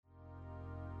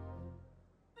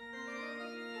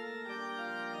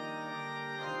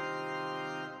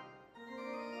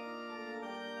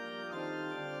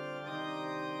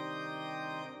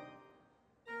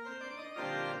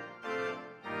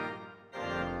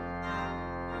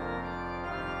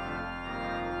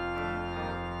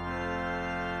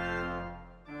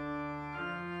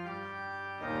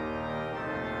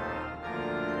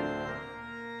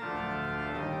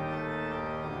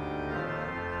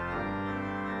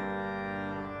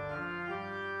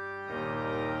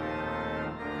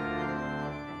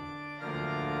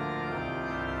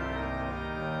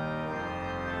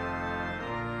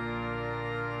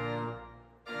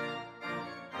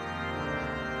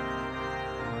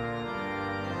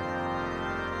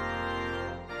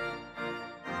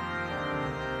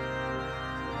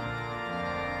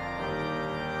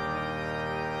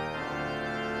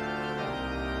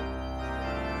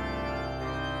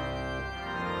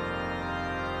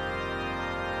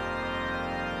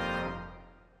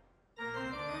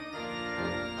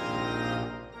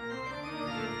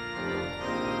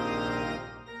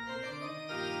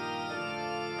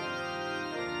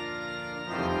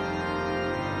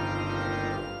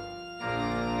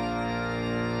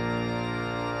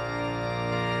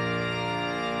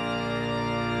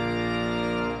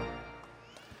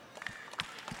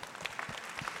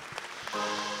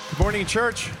Good morning,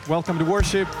 church. Welcome to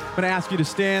worship. I'm going to ask you to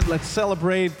stand. Let's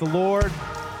celebrate the Lord.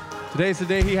 Today's the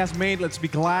day He has made. Let's be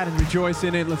glad and rejoice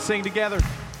in it. Let's sing together.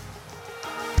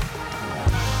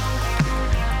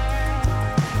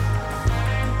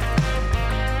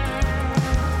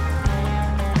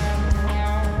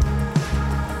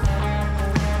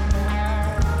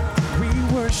 We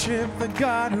worship the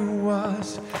God who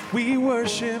was. We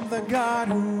worship the God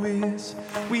who is.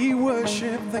 We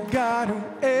worship the God who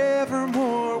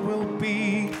evermore will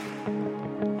be.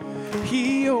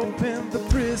 He opened the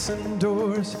prison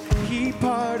doors. He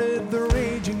parted the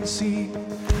raging sea.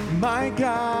 My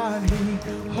God, He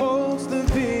holds the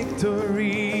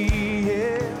victory.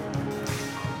 Yeah.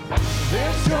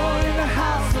 There's joy in the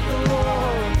house of the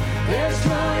Lord. There's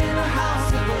joy in the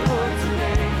house of the Lord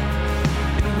today.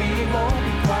 And we won't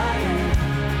be quiet.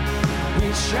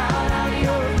 We shout out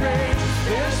your praise.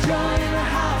 There's joy in the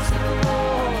house of the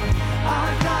Lord.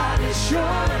 Our God is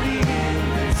surely in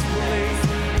this place.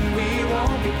 And we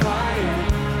won't be quiet.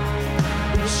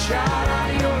 We shout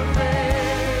out your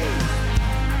praise.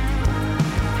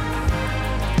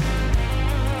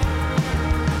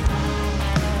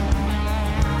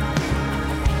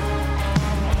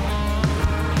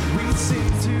 We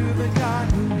sing to the God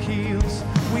who heals.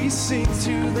 We sing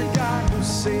to the God who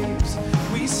saves.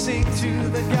 We sing to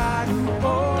the God who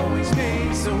always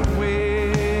makes a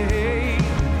way.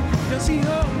 'Cause He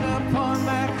hung upon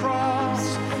that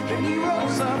cross, and He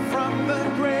rose up from the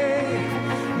grave.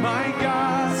 My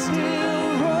God,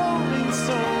 still rolling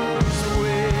souls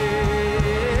away.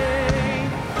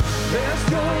 There's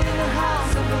joy in the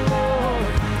house of the Lord.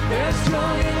 There's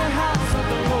joy in the house of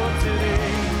the Lord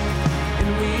today. And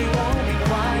we won't be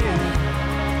quiet.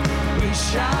 We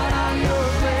shout out your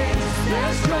praise.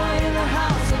 There's joy in the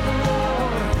house of the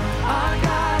Lord. Our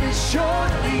God is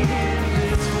surely in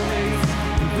this place.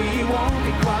 And we won't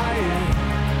be quiet.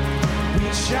 We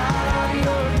shout out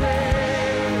your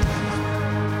praise.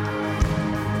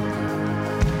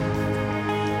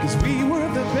 'Cause we were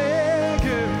the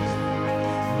beggars,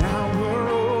 now we're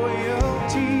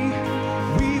royalty.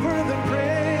 We were the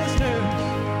prisoners,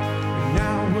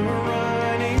 now we're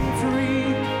running free.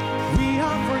 We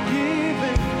are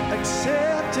forgiven,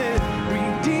 accepted,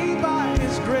 redeemed by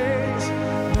His grace.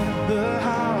 Let the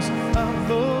house of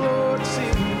the Lord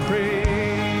sing praise.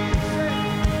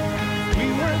 We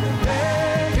were the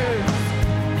beggars,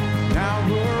 now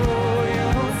we're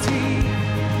royalty.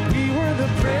 We were the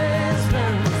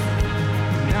prisoners,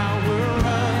 now we're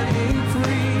running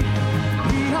free.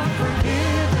 We are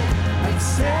forgiven,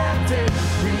 accepted,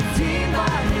 redeemed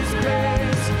by His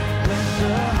grace. Let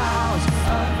the house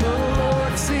of the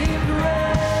Lord sing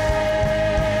praise.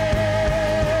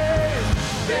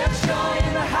 There's joy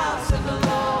in the house of the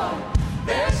Lord.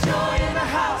 There's joy in the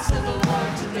house of the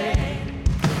Lord today.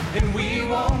 And we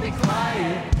won't be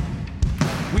quiet.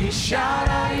 We shout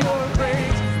out your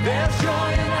praise. There's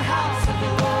joy in the house of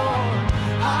the Lord.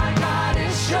 Our God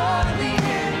is surely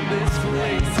in this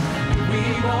place. We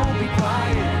won't be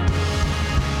quiet.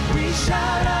 We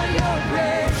shout out your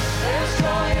praise. There's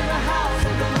joy in the house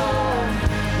of the Lord.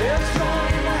 There's joy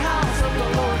in the house of the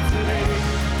Lord today.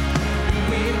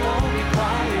 We won't be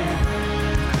quiet.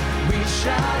 We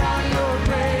shout out your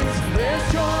praise. There's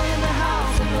joy in the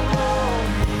house of the Lord.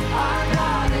 Our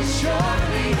God is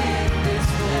surely in this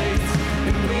place.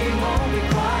 And we won't be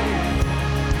quiet.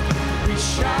 We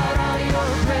shout out your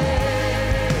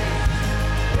praise.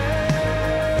 Yeah.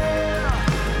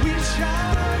 We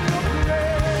shout out your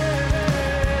praise.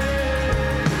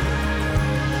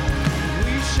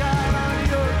 We shout out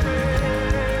your praise.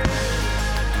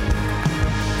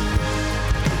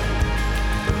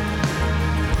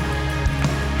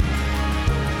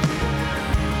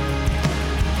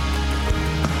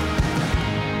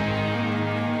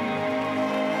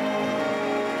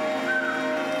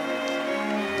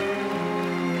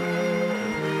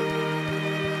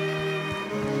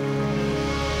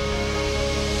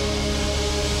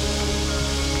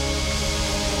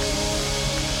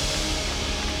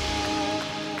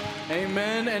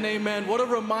 Amen and amen. What a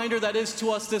reminder that is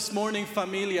to us this morning,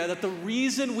 familia, that the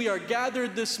reason we are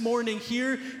gathered this morning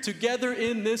here together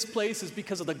in this place is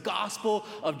because of the gospel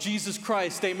of Jesus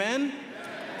Christ. Amen?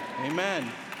 Amen.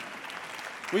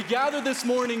 We gather this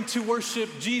morning to worship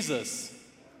Jesus,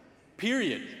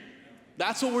 period.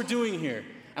 That's what we're doing here.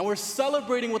 And we're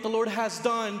celebrating what the Lord has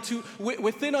done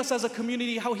within us as a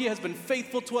community, how He has been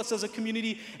faithful to us as a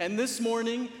community. And this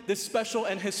morning, this special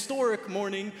and historic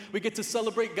morning, we get to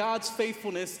celebrate God's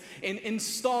faithfulness in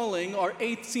installing our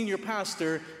 8th senior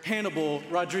pastor, Hannibal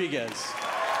Rodriguez.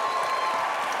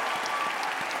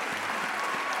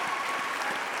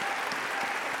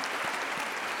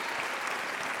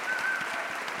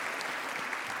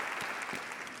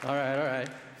 All right.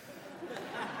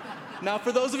 Now,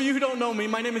 for those of you who don't know me,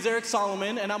 my name is Eric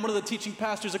Solomon, and I'm one of the teaching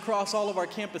pastors across all of our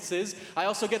campuses. I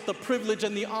also get the privilege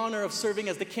and the honor of serving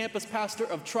as the campus pastor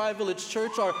of Tri-Village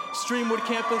Church, our Streamwood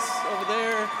campus over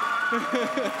there.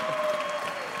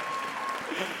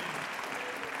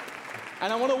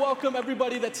 And I want to welcome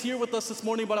everybody that's here with us this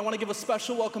morning, but I want to give a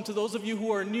special welcome to those of you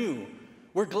who are new.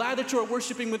 We're glad that you are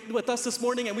worshiping with us this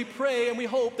morning, and we pray and we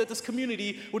hope that this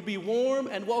community would be warm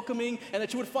and welcoming, and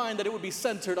that you would find that it would be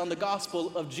centered on the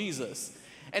gospel of Jesus.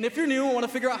 And if you're new and want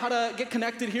to figure out how to get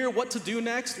connected here, what to do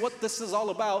next, what this is all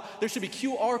about, there should be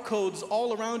QR codes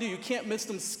all around you. You can't miss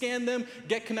them. Scan them.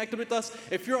 Get connected with us.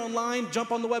 If you're online,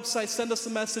 jump on the website. Send us a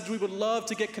message. We would love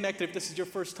to get connected if this is your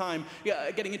first time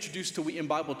getting introduced to Wheaton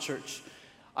Bible Church.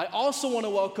 I also want to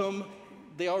welcome,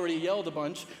 they already yelled a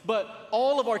bunch, but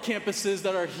all of our campuses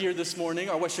that are here this morning,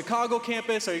 our West Chicago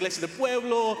campus, our Iglesia del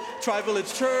Pueblo,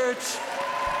 Tri-Village Church,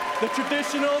 the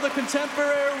traditional, the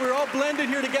contemporary, we're all blended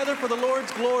here together for the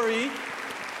Lord's glory.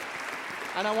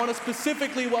 And I want to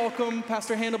specifically welcome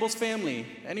Pastor Hannibal's family.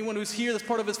 Anyone who's here that's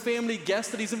part of his family,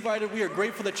 guests that he's invited, we are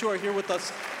grateful that you are here with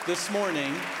us this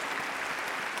morning.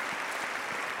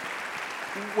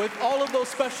 With all of those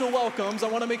special welcomes, I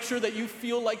want to make sure that you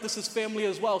feel like this is family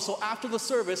as well. So after the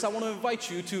service, I want to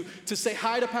invite you to say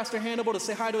hi to Pastor Hannibal, to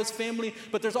say hi to his family.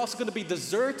 But there's also going to be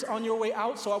dessert on your way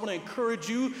out, so I want to encourage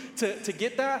you to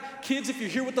get that. Kids, if you're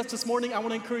here with us this morning, I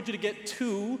want to encourage you to get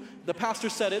 2. The pastor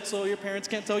said it, so your parents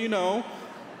can't tell you no.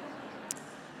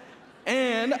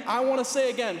 And I want to say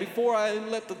again, before I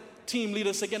let the team lead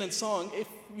us again in song, if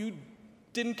you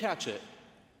didn't catch it,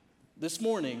 this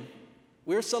morning,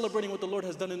 we're celebrating what the Lord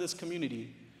has done in this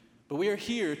community, but we are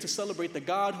here to celebrate the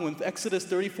God who in Exodus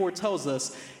 34 tells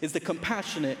us is the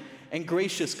compassionate and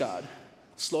gracious God,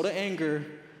 slow to anger,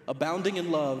 abounding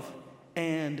in love,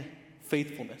 and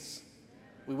faithfulness.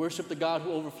 We worship the God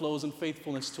who overflows in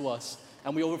faithfulness to us,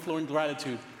 and we overflow in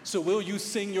gratitude. So will you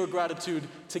sing your gratitude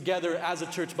together as a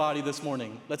church body this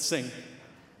morning? Let's sing.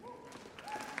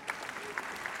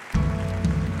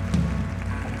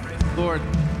 Lord,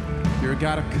 you're a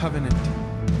God of covenant,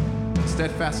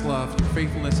 steadfast love, your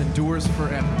faithfulness endures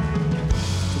forever.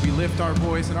 So we lift our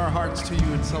voice and our hearts to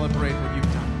you and celebrate what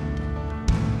you've done.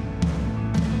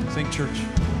 Sing, church.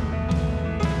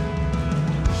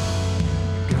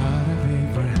 God of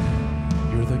Abraham,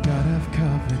 you're the God of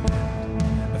covenant,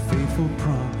 of faithful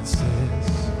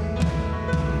promises.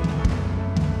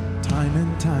 Time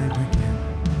and time again,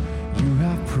 you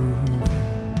have proven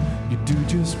you do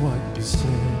just what you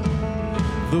said.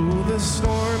 Though the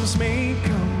storms may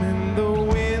come and the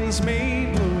winds may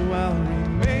blow, I'll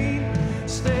remain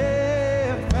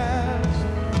steadfast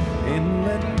and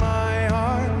let my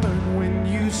heart learn when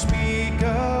you speak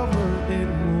a word, it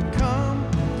will come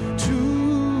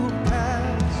to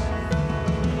pass.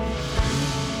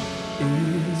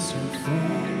 Is your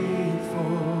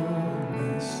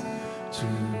faithfulness to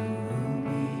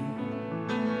me?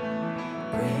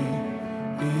 Great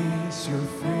is your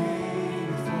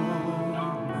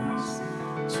faithfulness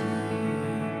to me.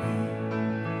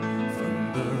 From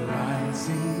the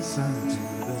rising sun to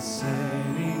the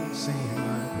setting sun, I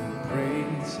will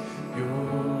praise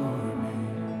your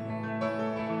name.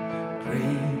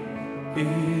 Great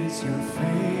is your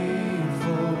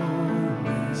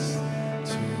faithfulness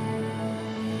to me.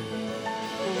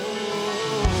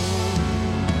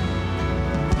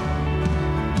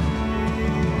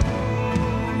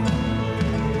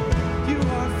 You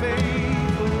are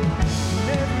faithful in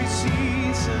every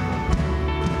season.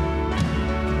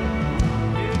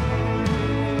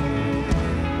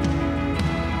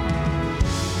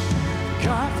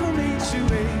 God, from age to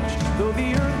age, though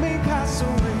the earth may pass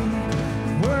away,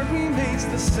 the word remains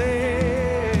the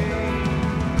same.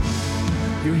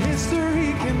 Your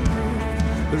history can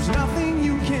prove there's nothing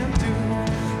you can't do.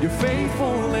 You're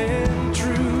faithful and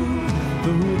true.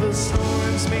 Though the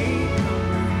storms may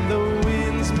come and the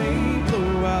winds may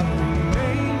blow, I'll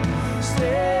remain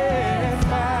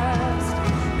steadfast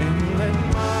and let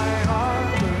my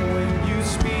heart learn when you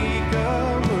speak a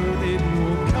word, it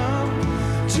will come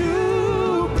to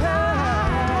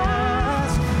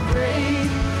pass. Great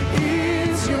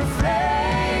is your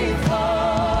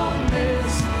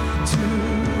faithfulness to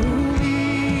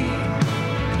me.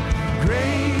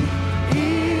 Great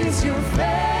is your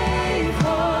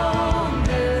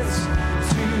faithfulness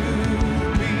to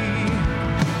me.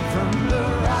 From the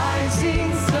rising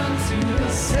sun to the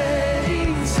setting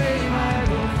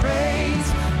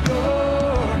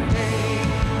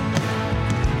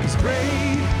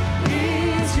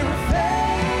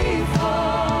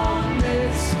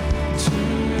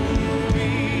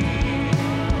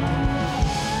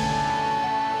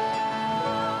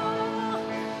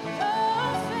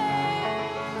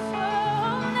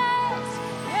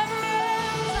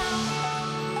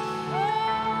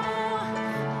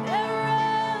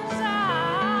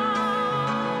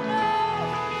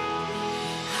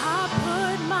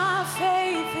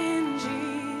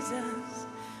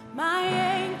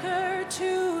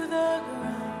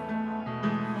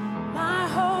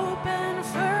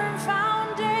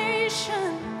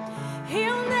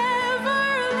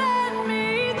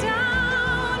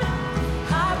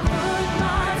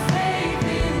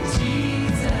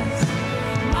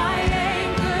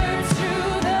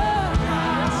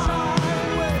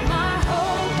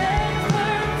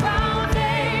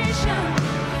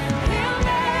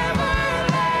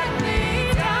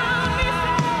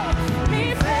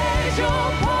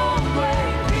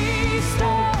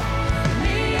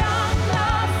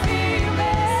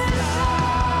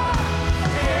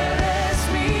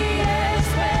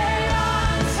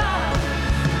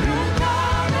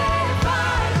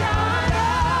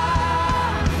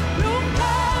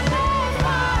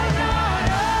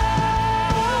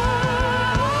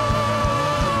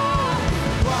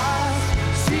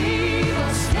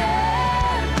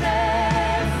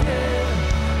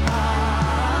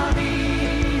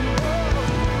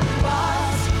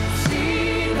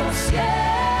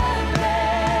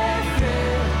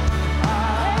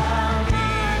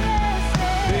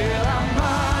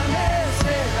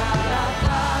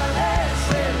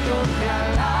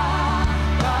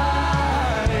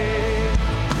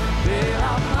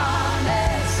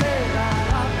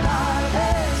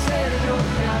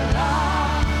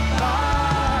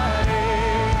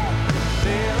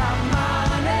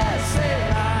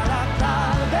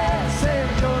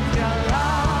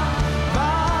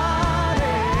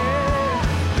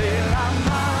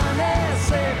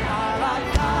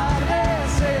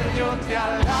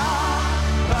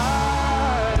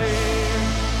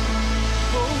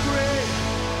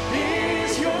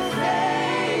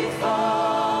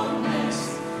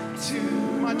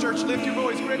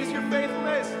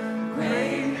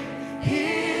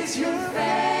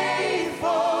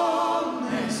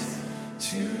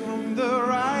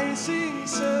rising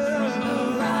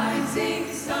sun. Rising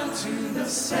sun to the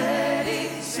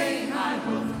setting, saying I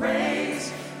will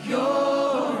praise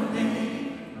your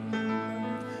name.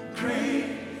 Great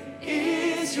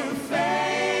is your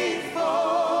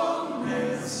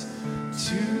faithfulness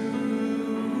to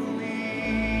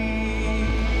me.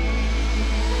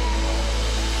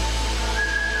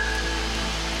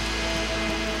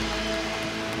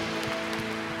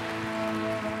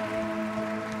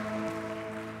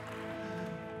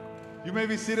 You may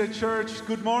be seated, church.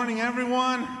 Good morning,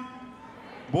 everyone.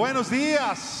 Buenos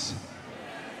dias.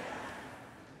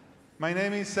 My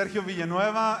name is Sergio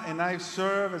Villanueva, and I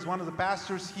serve as one of the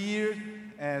pastors here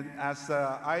and as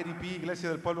IDP, Iglesia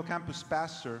del Pueblo Campus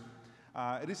pastor.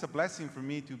 It is a blessing for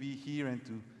me to be here and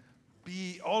to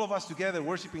be all of us together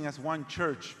worshiping as one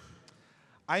church.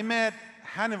 I met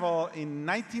Hannibal in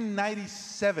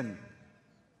 1997.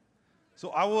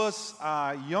 So I was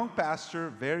a young pastor,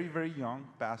 very, very young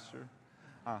pastor,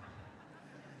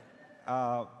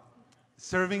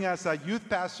 serving as a youth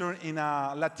pastor in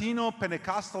a Latino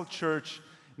Pentecostal church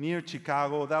near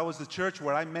Chicago. That was the church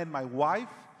where I met my wife.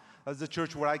 That's the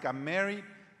church where I got married,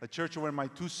 the church where my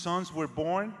two sons were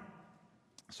born.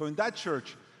 So in that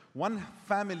church, one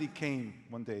family came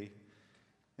one day,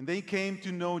 and they came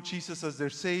to know Jesus as their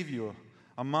Savior.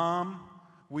 A mom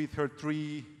with her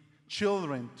 3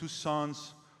 children, 2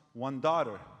 sons, 1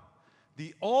 daughter.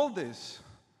 The oldest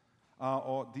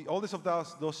of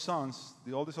those sons,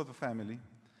 the oldest of the family,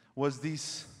 was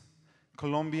this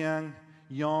Colombian,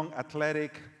 young,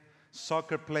 athletic,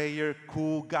 soccer player,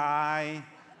 cool guy,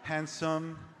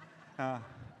 handsome,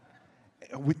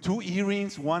 with 2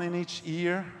 earrings, 1 in each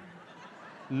ear,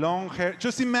 long hair.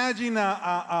 Just imagine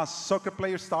a soccer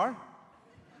player star.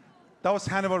 That was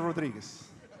Hannibal Rodriguez.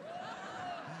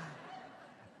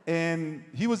 And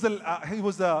he was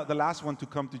the last one to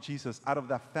come to Jesus out of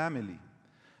that family.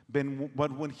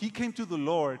 But when he came to the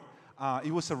Lord,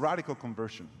 it was a radical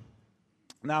conversion.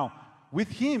 Now, with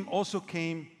him also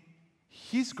came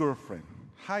his girlfriend,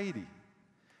 Heidi.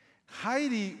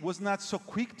 Heidi was not so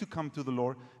quick to come to the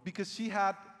Lord because she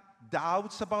had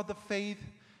doubts about the faith.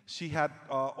 She had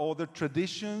other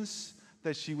traditions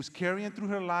that she was carrying through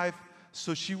her life,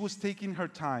 so she was taking her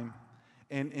time.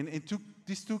 And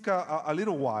this took a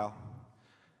little while.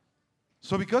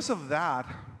 So because of that,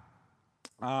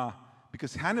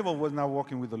 because Hannibal was now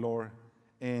walking with the Lord,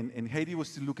 and Heidi was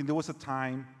still looking, there was a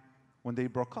time when they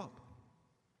broke up.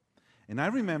 And I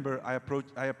remember I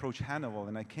approached Hannibal,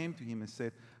 and I came to him and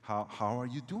said, how are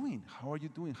you doing? How are you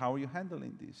doing? How are you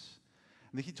handling this?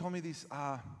 And then he told me this,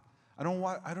 I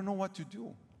don't know what to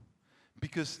do,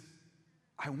 because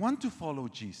I want to follow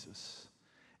Jesus.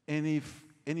 And if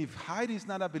Heidi is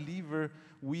not a believer,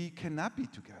 we cannot be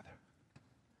together.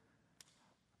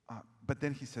 But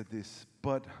then he said this,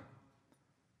 but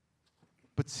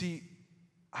see,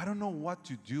 I don't know what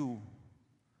to do,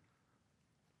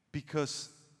 because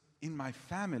in my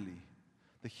family,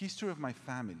 the history of my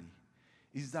family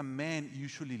is that men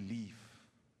usually leave.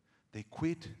 They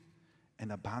quit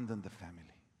and abandon the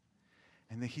family.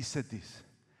 And then he said this,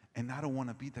 and I don't want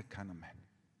to be that kind of man.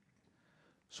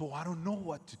 So I don't know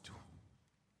what to do.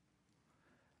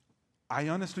 I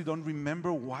honestly don't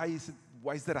remember why is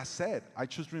that I said. I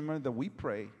just remember that we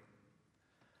pray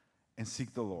and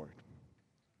seek the Lord.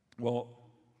 Well,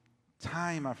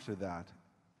 time after that,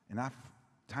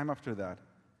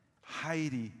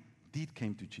 Heidi did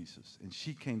came to Jesus, and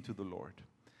she came to the Lord.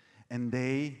 And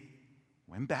they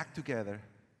went back together.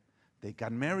 They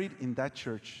got married in that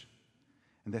church,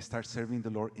 and they started serving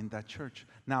the Lord in that church.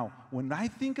 Now, when I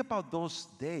think about those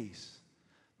days,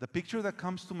 the picture that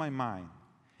comes to my mind,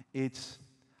 it's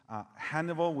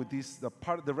Hannibal with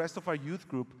the rest of our youth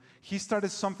group. He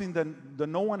started something that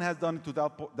no one has done to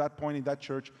that point in that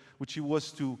church, which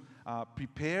was to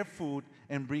prepare food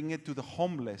and bring it to the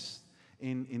homeless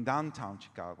in downtown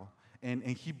Chicago. And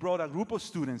he brought a group of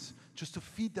students just to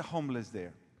feed the homeless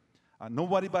there.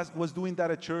 Nobody was doing that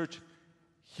at church.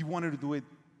 He wanted to do it.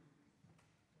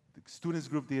 The students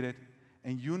group did it.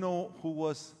 And you know who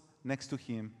was next to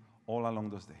him all along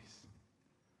those days?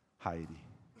 Heidi.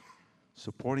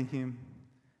 Supporting him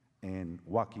and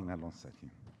walking alongside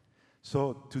him.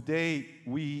 So today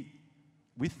we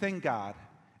thank God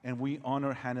and we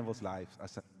honor Hannibal's life.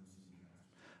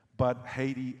 But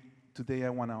Heidi, today I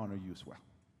want to honor you as well,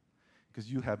 because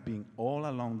you have been all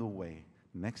along the way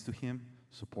next to him,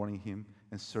 supporting him,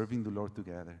 and serving the Lord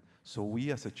together. So we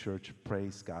as a church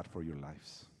praise God for your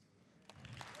lives.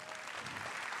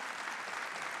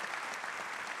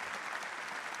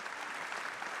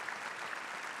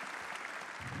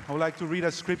 I would like to read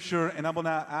a scripture, and I'm going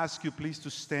to ask you please to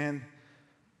stand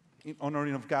in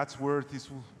honoring of God's word. This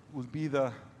will be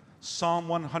the Psalm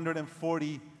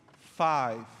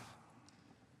 145.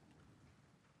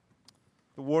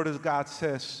 The Word of God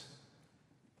says,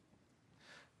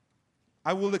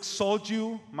 I will exalt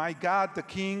you, my God, the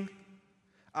King.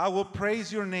 I will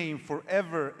praise your name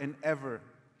forever and ever.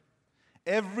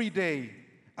 Every day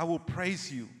I will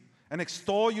praise you and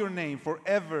extol your name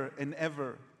forever and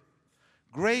ever.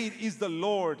 Great is the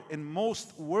Lord and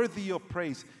most worthy of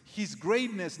praise. His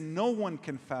greatness no one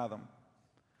can fathom.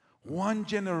 One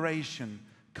generation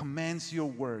commends your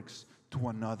works to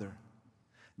another.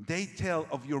 They tell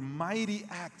of your mighty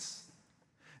acts.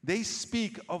 They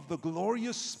speak of the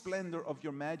glorious splendor of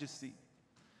your majesty.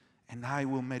 And I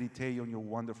will meditate on your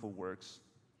wonderful works.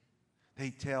 They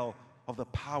tell of the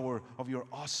power of your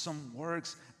awesome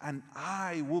works, and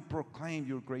I will proclaim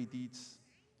your great deeds.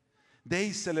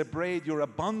 They celebrate your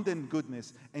abundant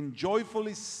goodness and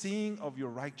joyfully sing of your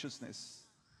righteousness.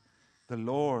 The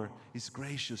Lord is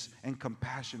gracious and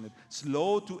compassionate,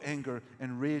 slow to anger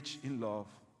and rich in love.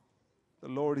 The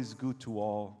Lord is good to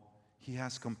all. He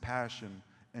has compassion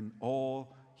on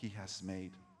all He has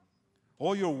made.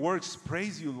 All your works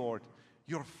praise you, Lord.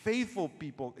 Your faithful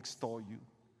people extol you.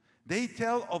 They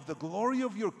tell of the glory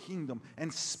of your kingdom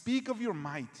and speak of your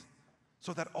might,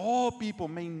 so that all people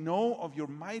may know of your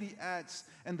mighty acts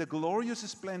and the glorious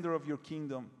splendor of your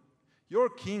kingdom. Your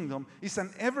kingdom is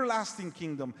an everlasting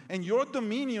kingdom, and your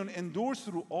dominion endures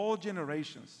through all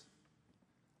generations.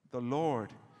 The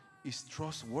Lord is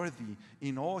trustworthy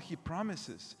in all He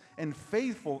promises and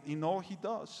faithful in all He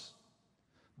does.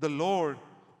 The Lord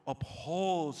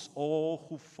upholds all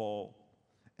who fall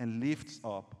and lifts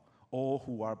up all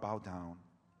who are bowed down.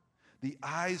 The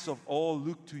eyes of all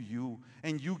look to you,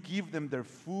 and you give them their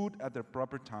food at their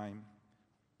proper time.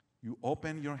 You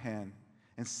open your hand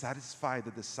and satisfy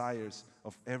the desires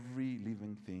of every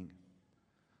living thing.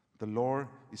 The Lord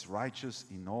is righteous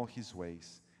in all His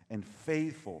ways and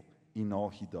faithful in all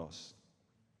He does.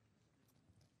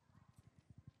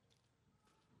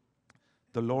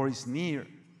 The Lord is near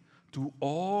to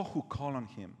all who call on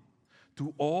Him,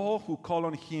 to all who call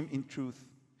on Him in truth.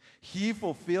 He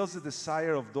fulfills the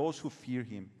desire of those who fear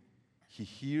Him. He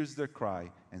hears their cry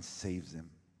and saves them.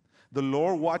 The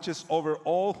Lord watches over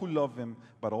all who love Him,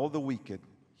 but all the wicked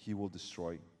He will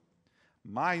destroy.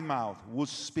 My mouth will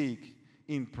speak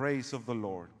in praise of the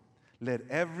Lord. Let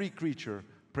every creature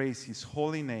praise His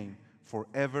holy name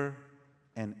forever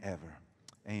and ever.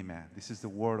 Amen. This is the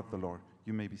word of the Lord.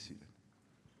 You may be seated.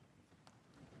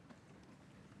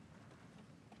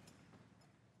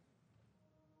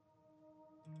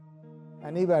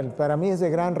 Aníbal, para mí es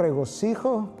de gran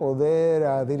regocijo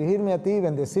poder dirigirme a ti y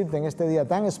bendecirte en este día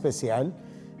tan especial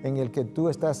en el que tú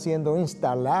estás siendo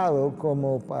instalado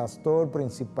como pastor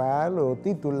principal o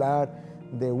titular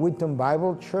de Wheaton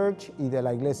Bible Church y de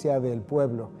la Iglesia del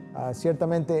Pueblo.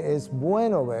 Ciertamente es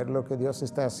bueno ver lo que Dios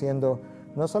está haciendo,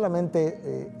 no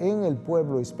solamente en el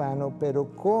pueblo hispano,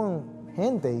 pero con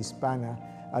gente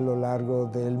hispana a lo largo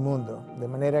del mundo. De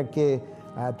manera que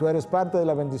tú eres parte de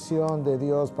la bendición de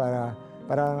Dios para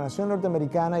la nación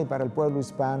norteamericana y para el pueblo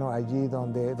hispano allí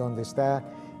donde está.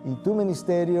 Y tu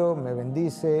ministerio me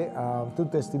bendice, tu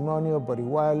testimonio por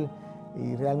igual,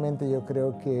 y realmente yo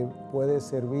creo que puede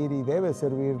servir y debe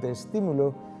servir de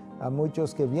estímulo a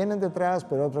muchos que vienen detrás,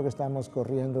 pero otros que estamos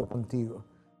corriendo contigo.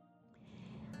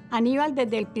 Aníbal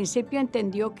desde el principio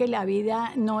entendió que la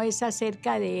vida no es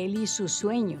acerca de él y sus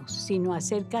sueños, sino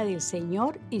acerca del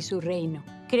Señor y su reino.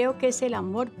 Creo que es el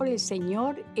amor por el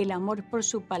Señor, el amor por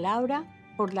su palabra,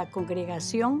 por la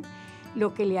congregación,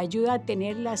 lo que le ayuda a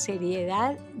tener la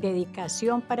seriedad,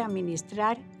 dedicación para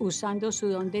ministrar usando su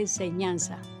don de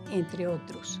enseñanza, entre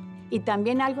otros. Y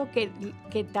también algo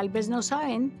que tal vez no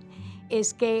saben,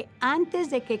 es que antes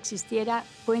de que existiera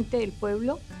Puente del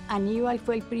Pueblo, Aníbal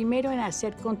fue el primero en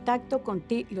hacer contacto con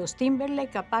los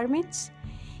Timberlake Apartments,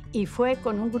 y fue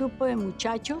con un grupo de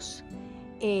muchachos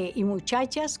y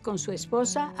muchachas con su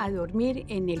esposa a dormir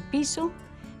en el piso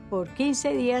por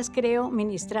 15 días, creo,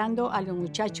 ministrando a los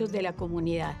muchachos de la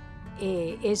comunidad.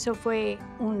 Eso fue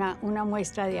una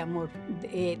muestra de amor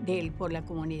de él por la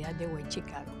comunidad de West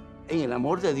Chicago. En el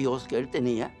amor de Dios que él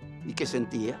tenía y que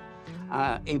sentía,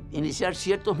 a iniciar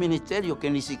ciertos ministerios que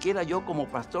ni siquiera yo como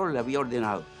pastor le había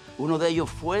ordenado. Uno de ellos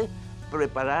fue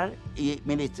preparar y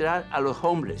ministrar a los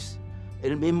homeless.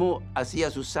 Él mismo hacía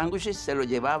sus sándwiches, se los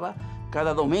llevaba.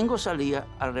 Cada domingo salía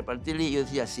a repartirle, y yo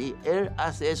decía, sí, él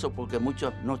hace eso porque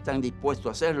muchos no están dispuestos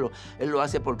a hacerlo. Él lo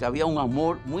hace porque había un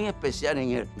amor muy especial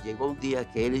en él. Llegó un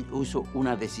día que él hizo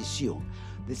una decisión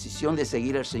de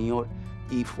seguir al Señor,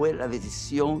 y fue la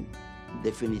decisión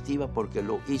definitiva porque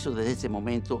lo hizo desde ese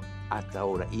momento hasta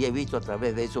ahora. Y he visto a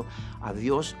través de eso a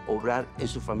Dios obrar en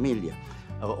su familia,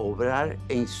 obrar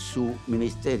en su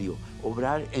ministerio,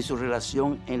 obrar en su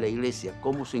relación en la iglesia,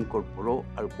 cómo se incorporó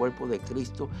al cuerpo de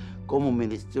Cristo, cómo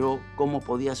ministró, cómo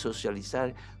podía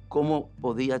socializar, cómo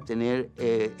podía tener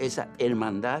esa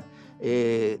hermandad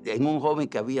en un joven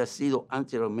que había sido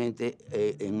anteriormente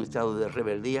en un estado de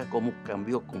rebeldía, cómo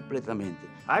cambió completamente.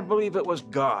 I believe it was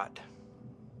God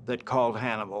that called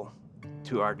Hannibal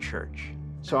to our church.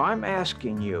 So I'm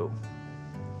asking you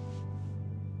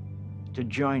to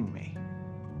join me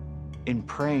in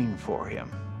praying for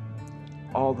him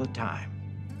all the time,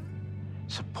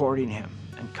 supporting him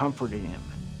and comforting him,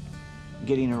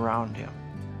 getting around him,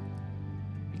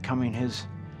 becoming his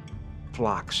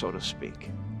flock, so to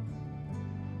speak.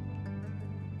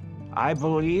 I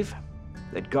believe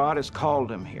that God has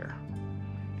called him here,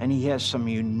 and he has some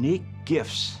unique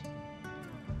gifts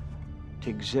to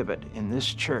exhibit in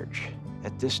this church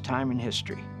at this time in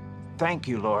history. Thank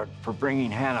you, Lord, for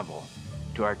bringing Hannibal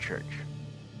to our church.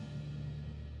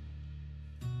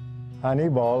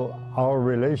 Hannibal, our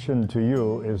relation to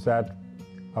you is that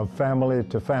of family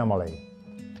to family.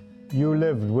 You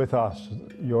lived with us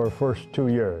your first 2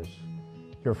 years.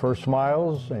 Your first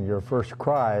smiles and your first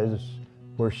cries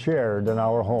were shared in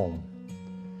our home.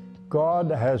 God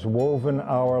has woven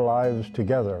our lives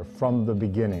together from the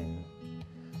beginning.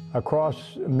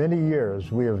 Across many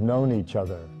years, we have known each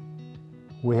other.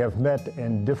 We have met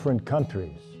in different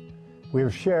countries. We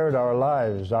have shared our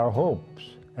lives, our hopes,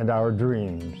 and our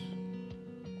dreams.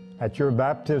 At your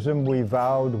baptism, we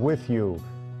vowed with you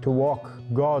to walk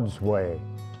God's way,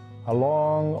 a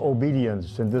long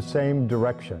obedience in the same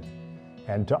direction,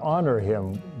 and to honor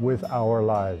Him with our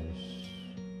lives.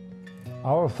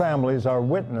 Our families are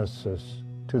witnesses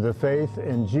to the faith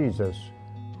in Jesus,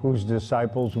 whose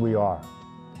disciples we are.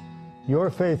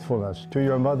 Your faithfulness to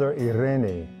your mother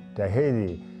Irene, to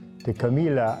Hedy, to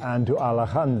Camila, and to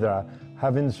Alejandra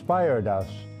have inspired us,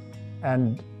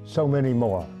 and so many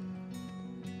more.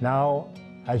 Now,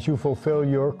 as you fulfill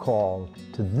your call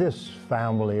to this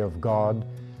family of God,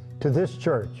 to this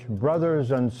church, brothers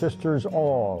and sisters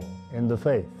all in the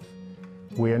faith,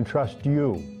 we entrust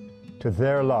you to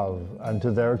their love and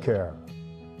to their care.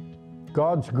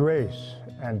 God's grace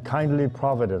and kindly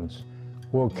providence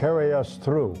will carry us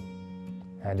through,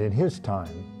 and in His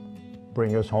time,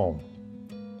 bring us home.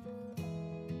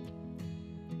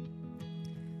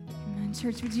 Amen.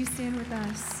 Church, would you stand with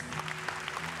us?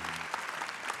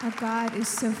 Our God is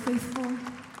so faithful.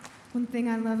 One thing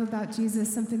I love about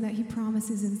Jesus, something that He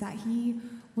promises, is that He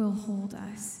will hold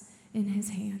us in His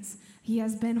hands. He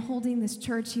has been holding this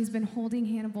church. He's been holding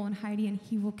Hannibal and Heidi, and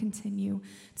He will continue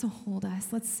to hold us.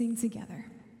 Let's sing together.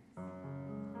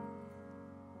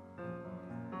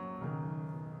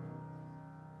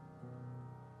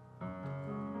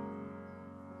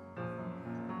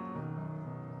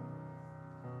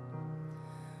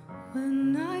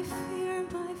 When I fear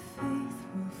my faith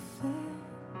will fail,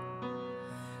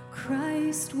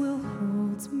 Christ will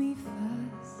hold me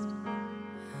fast.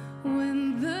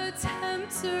 When the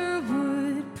tempter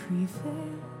would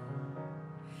prevail,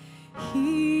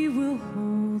 He will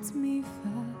hold me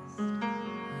fast.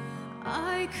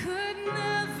 I could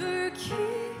never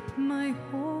keep my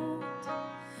hold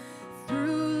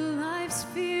through life's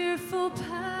fearful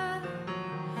path,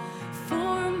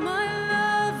 for my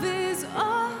love is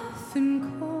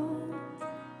often cold.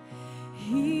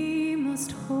 He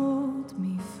must hold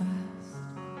me fast.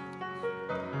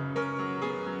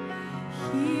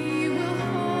 He will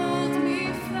hold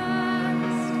me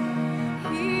fast.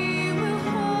 He will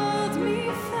hold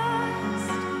me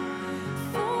fast.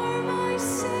 For my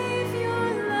Savior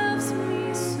loves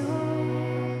me so.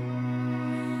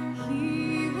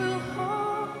 He will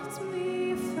hold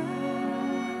me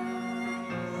fast.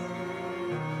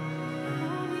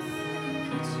 Oh, we thank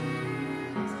you,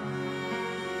 Jesus.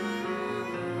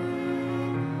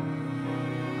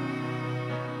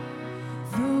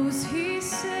 Those He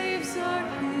saves are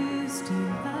His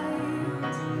delight.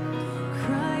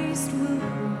 Christ will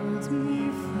hold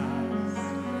me fast.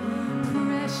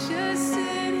 Precious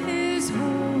in His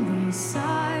holy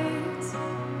sight,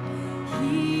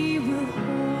 He will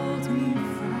hold me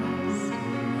fast.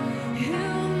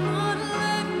 He'll not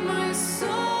let my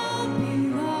soul be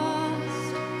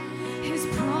lost. His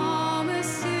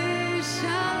promises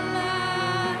shall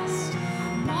last.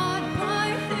 Bought by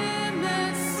Him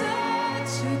at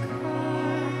such a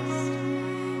cost.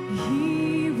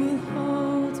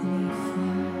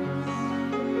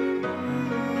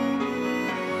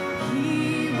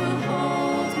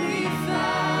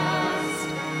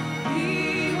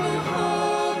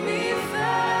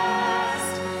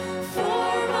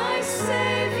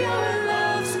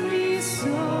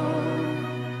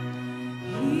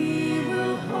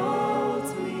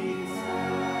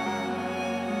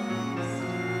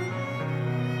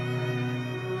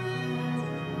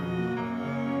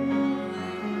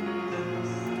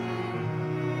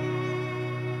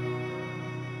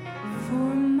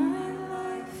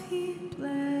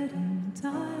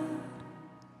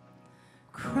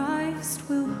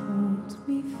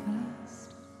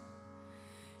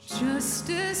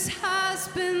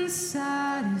 been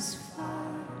satisfied.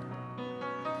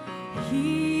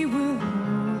 He will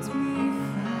hold me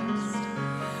fast,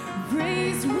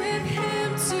 raised with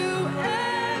him to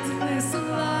endless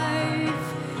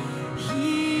life.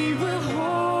 He will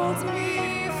hold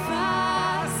me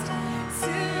fast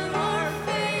till our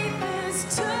faith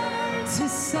is turned to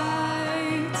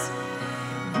sight.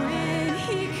 When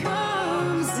he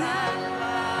comes at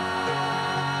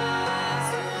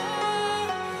last,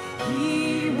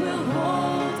 he will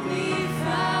hold me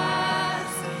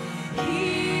fast.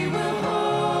 He will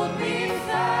hold me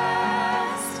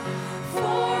fast.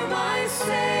 For my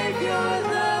Savior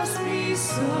loves me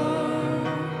so.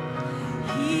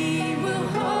 He will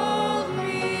hold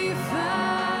me fast.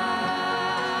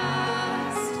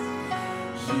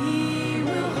 He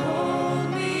will hold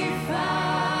me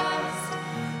fast.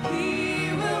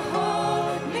 He will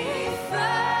hold me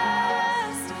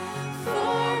fast.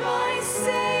 For my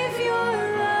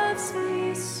Savior loves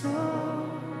me so.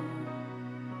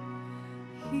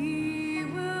 He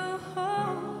will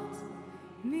hold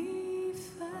me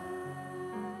fast.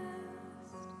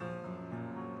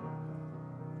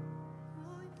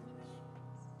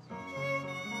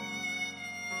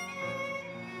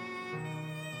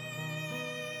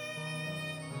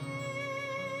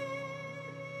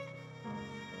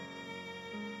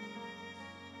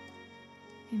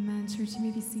 Amen. Church, you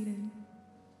may be seated.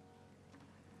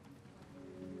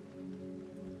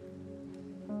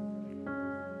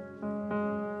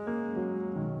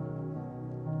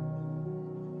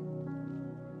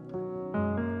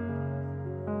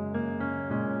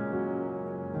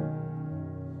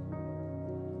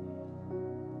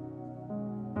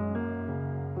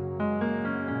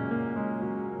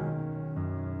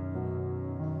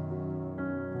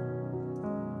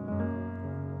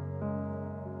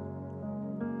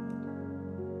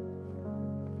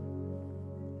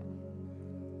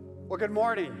 Well, good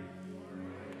morning.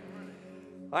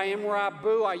 I am Rob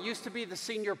Boo. I used to be the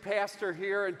senior pastor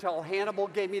here until Hannibal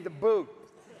gave me the boot.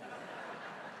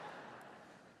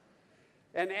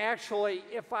 And actually,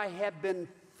 if I had been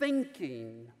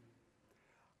thinking,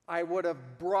 I would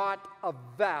have brought a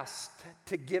vest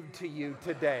to give to you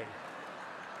today.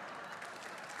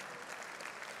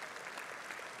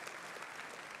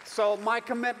 So my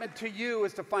commitment to you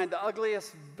is to find the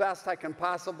ugliest vest I can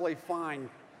possibly find.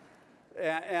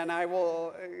 And I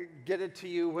will get it to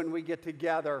you when we get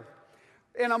together.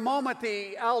 In a moment,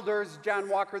 the elders, John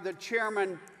Walker, the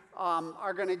chairman,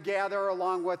 are going to gather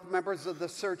along with members of the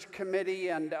search committee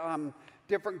and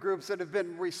different groups that have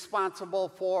been responsible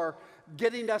for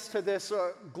getting us to this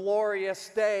glorious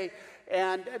day.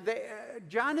 And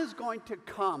John is going to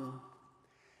come,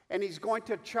 and he's going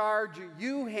to charge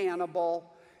you, Hannibal,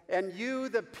 and you,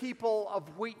 the people of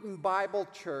Wheaton Bible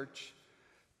Church,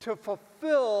 to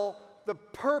fulfill the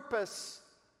purpose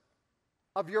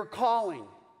of your calling.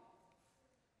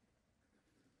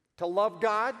 To love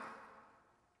God,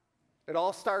 it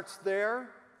all starts there.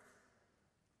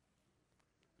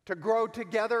 To grow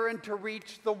together and to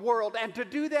reach the world, and to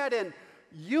do that in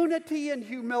unity and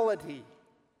humility,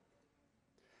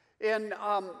 in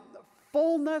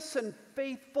fullness and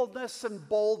faithfulness and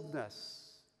boldness,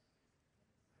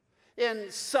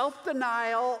 in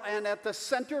self-denial, and at the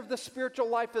center of the spiritual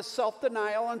life is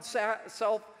self-denial and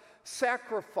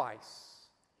self-sacrifice.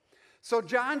 So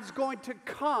John's going to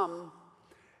come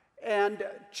and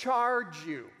charge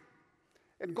you,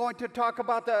 and going to talk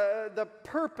about the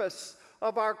purpose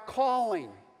of our calling.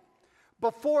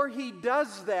 Before he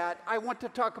does that, I want to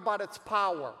talk about its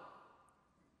power.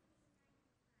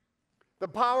 The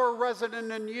power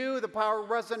resident in you, the power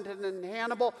resident in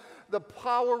Hannibal, the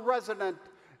power resident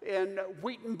in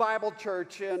Wheaton Bible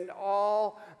Church, and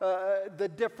all the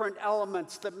different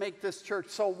elements that make this church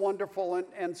so wonderful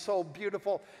and so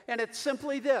beautiful. And it's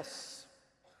simply this: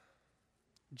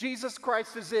 Jesus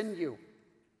Christ is in you.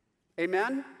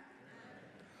 Amen?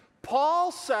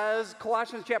 Paul says,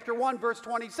 Colossians chapter 1, verse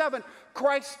 27,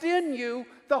 Christ in you,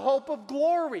 the hope of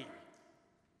glory.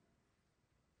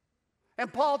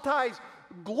 And Paul ties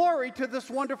glory to this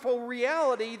wonderful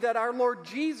reality that our Lord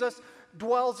Jesus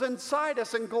dwells inside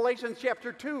us. In Galatians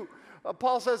chapter 2,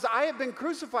 Paul says, I have been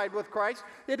crucified with Christ.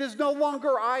 It is no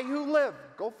longer I who live.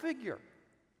 Go figure.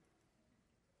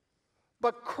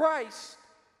 But Christ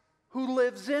who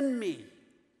lives in me.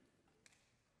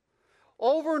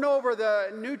 Over and over,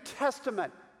 the New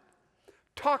Testament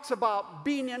talks about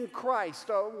being in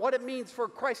Christ, what it means for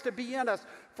Christ to be in us,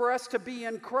 for us to be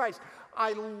in Christ.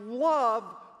 I love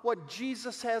what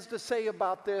Jesus has to say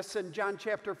about this in John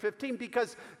chapter 15,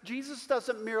 because Jesus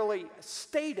doesn't merely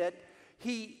state it,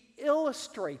 he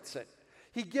illustrates it.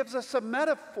 He gives us a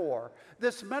metaphor,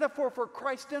 this metaphor for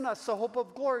Christ in us, the hope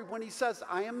of glory, when he says,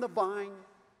 I am the vine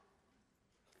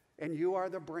and you are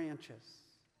the branches.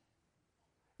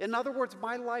 In other words,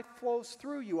 my life flows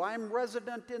through you. I am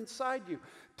resident inside you.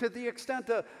 To the extent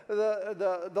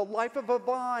the life of a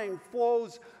vine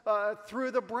flows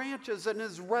through the branches and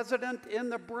is resident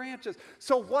in the branches.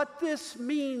 So what this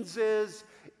means is,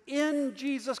 in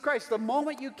Jesus Christ, the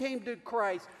moment you came to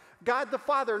Christ, God the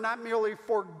Father not merely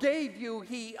forgave you,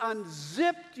 he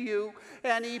unzipped you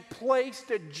and he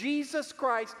placed Jesus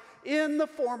Christ in the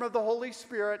form of the Holy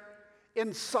Spirit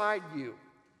inside you.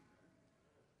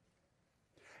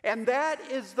 And that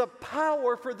is the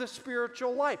power for the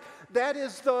spiritual life. That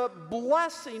is the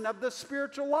blessing of the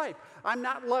spiritual life. I'm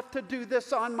not left to do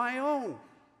this on my own.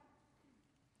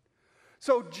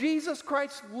 So Jesus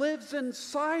Christ lives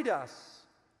inside us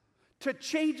to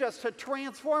change us, to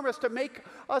transform us, to make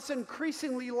us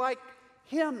increasingly like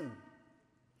him.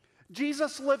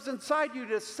 Jesus lives inside you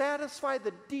to satisfy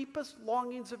the deepest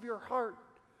longings of your heart,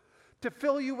 to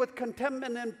fill you with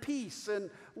contentment and peace in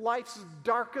life's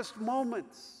darkest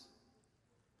moments,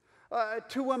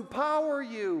 to empower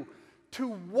you to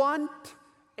want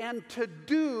and to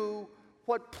do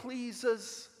what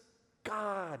pleases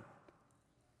God.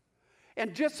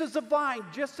 And just as a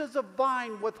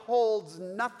vine withholds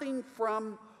nothing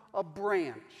from a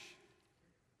branch,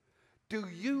 do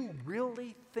you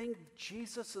really think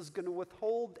Jesus is going to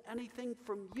withhold anything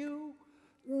from you?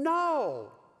 No.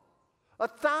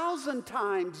 1,000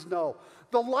 times no.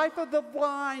 The life of the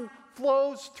vine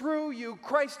flows through you,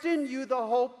 Christ in you, the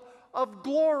hope of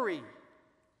glory.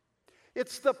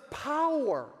 It's the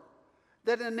power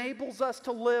that enables us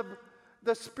to live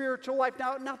the spiritual life.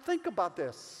 Now think about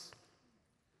this.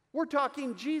 We're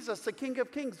talking Jesus, the King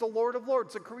of Kings, the Lord of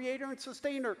Lords, the creator and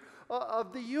sustainer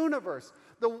of the universe,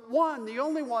 the one, the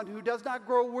only one who does not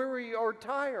grow weary or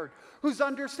tired, whose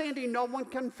understanding no one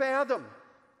can fathom,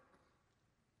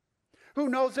 who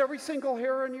knows every single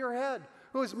hair on your head,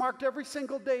 who has marked every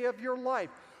single day of your life,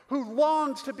 who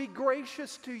longs to be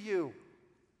gracious to you,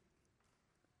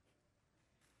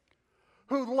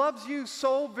 who loves you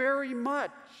so very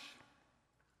much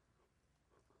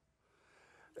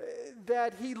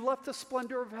that he left the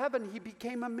splendor of heaven. He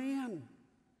became a man.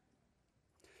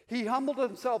 He humbled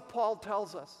himself, Paul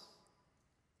tells us,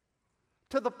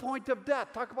 to the point of death.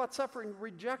 Talk about suffering,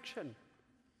 rejection.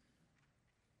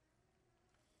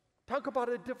 Talk about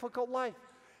a difficult life.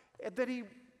 And that he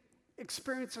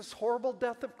experienced this horrible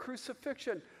death of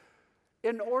crucifixion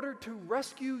in order to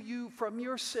rescue you from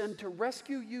your sin, to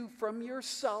rescue you from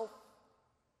yourself,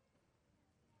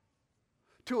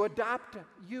 to adopt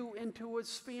you into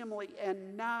his family.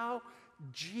 And now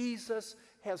Jesus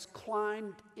has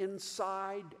climbed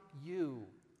inside you.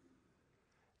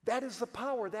 That is the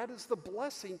power, that is the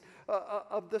blessing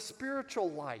of the spiritual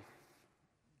life.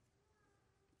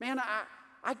 Man,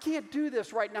 I can't do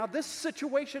this right now. This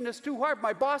situation is too hard.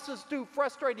 My boss is too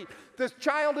frustrating. This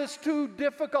child is too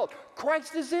difficult.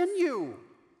 Christ is in you.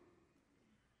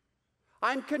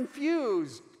 I'm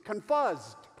confused,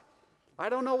 confuzzed. I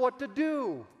don't know what to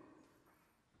do.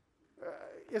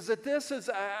 Is it this?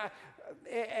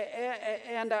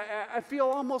 And I feel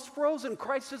almost frozen.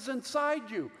 Christ is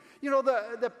inside you. You know,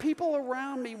 the people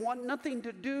around me want nothing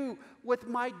to do with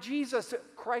my Jesus.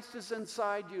 Christ is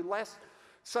inside you. Last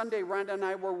Sunday, Rhonda and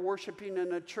I were worshiping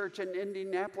in a church in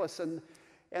Indianapolis, and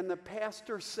the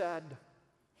pastor said,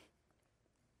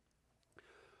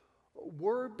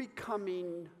 we're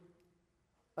becoming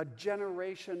a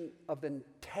generation of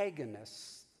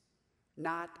antagonists,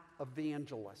 not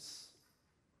evangelists.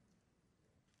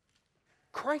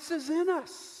 Christ is in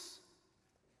us.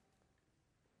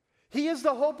 He is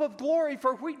the hope of glory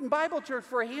for Wheaton Bible Church,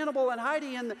 for Hannibal and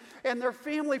Heidi and their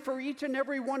family, for each and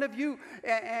every one of you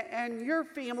and your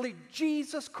family.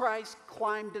 Jesus Christ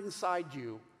climbed inside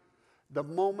you the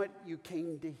moment you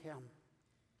came to him.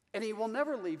 And he will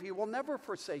never leave. He will never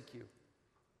forsake you.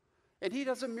 And he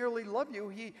doesn't merely love you,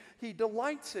 he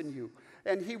delights in you.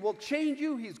 And he will change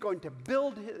you. He's going to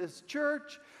build his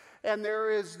church. And there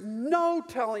is no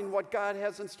telling what God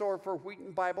has in store for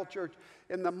Wheaton Bible Church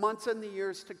in the months and the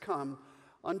years to come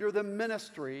under the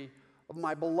ministry of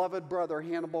my beloved brother,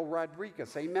 Hannibal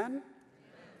Rodriguez. Amen?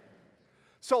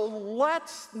 So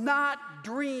let's not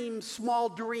dream small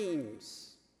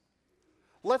dreams.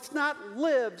 Let's not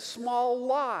live small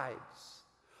lives.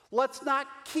 Let's not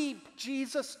keep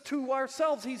Jesus to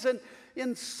ourselves. He's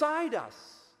inside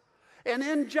us. And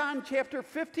in John chapter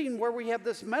 15, where we have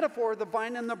this metaphor of the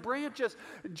vine and the branches,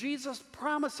 Jesus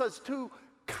promises 2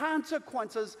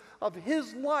 consequences of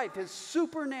his life, his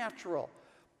supernatural,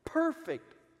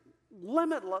 perfect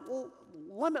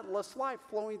limitless life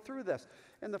flowing through this.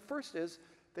 And the first is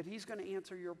that he's going to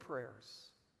answer your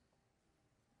prayers.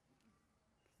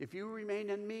 If you remain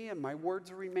in me and my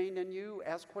words remain in you,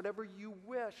 ask whatever you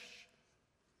wish.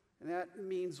 And that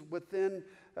means within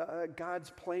God's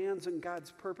plans and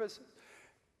God's purposes.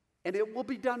 And it will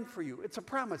be done for you. It's a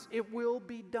promise. It will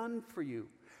be done for you.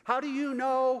 How do you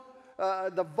know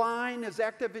the vine is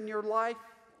active in your life?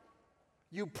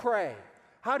 You pray.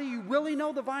 How do you really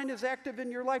know the vine is active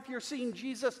in your life? You're seeing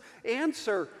Jesus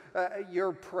answer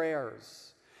your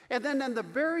prayers. And then in the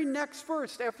very next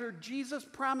verse, after Jesus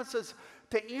promises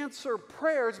to answer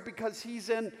prayers because he's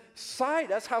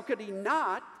inside us, how could he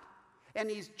not? And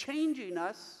he's changing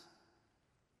us.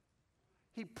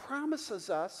 He promises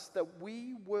us that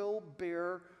we will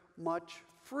bear much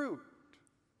fruit.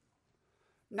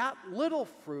 Not little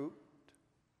fruit,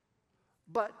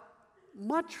 but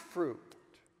much fruit.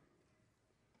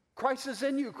 Christ is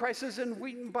in you. Christ is in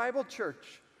Wheaton Bible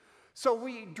Church. So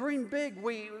we dream big.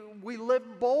 We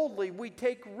live boldly. We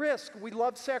take risk. We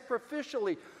love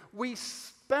sacrificially. We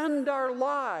spend our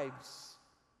lives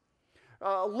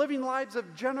living lives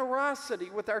of generosity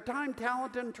with our time,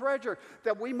 talent, and treasure,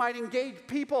 that we might engage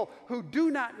people who do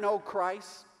not know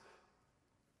Christ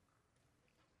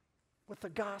with the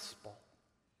gospel.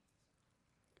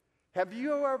 Have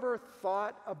you ever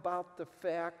thought about the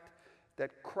fact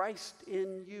that Christ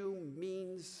in you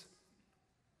means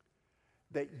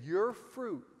that your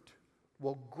fruit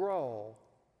will grow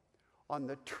on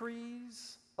the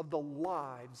trees of the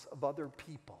lives of other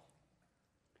people?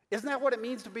 Isn't that what it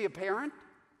means to be a parent?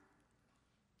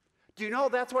 Do you know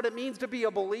that's what it means to be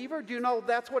a believer? Do you know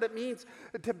that's what it means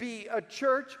to be a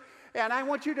church? And I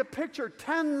want you to picture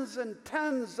tens and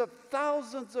tens of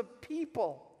thousands of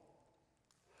people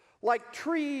like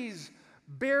trees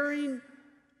bearing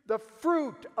the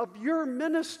fruit of your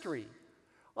ministry,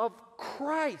 of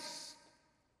Christ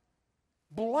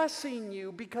blessing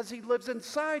you because he lives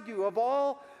inside you, of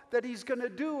all that he's going to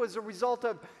do as a result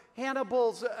of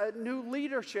Hannibal's new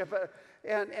leadership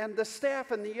and the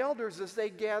staff and the elders as they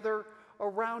gather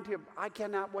around him. I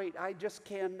cannot wait. I just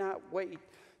cannot wait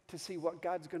to see what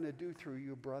God's going to do through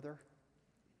you, brother.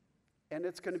 And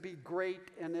it's going to be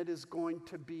great, and it is going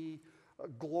to be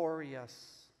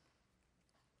glorious.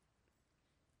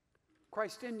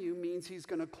 Christ in you means he's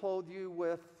going to clothe you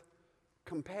with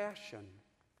compassion,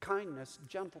 kindness,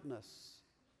 gentleness,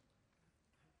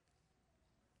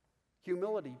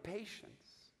 humility, patience.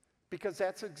 Because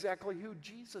that's exactly who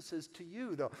Jesus is to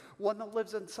you, the one that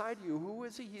lives inside you. Who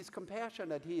is he? He's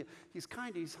compassionate. He's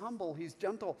kind. He's humble. He's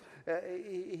gentle.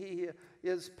 He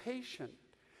is patient.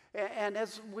 And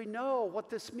as we know, what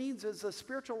this means is the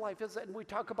spiritual life is, and we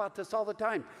talk about this all the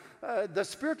time, the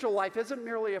spiritual life isn't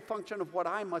merely a function of what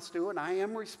I must do, and I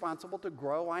am responsible to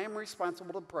grow. I am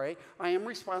responsible to pray. I am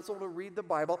responsible to read the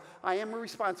Bible. I am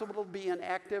responsible to be an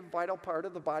active, vital part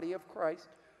of the body of Christ.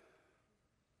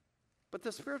 But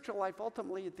the spiritual life,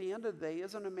 ultimately, at the end of the day,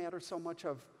 isn't a matter so much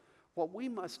of what we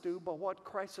must do, but what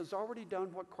Christ has already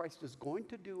done, what Christ is going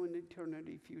to do in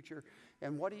eternity future,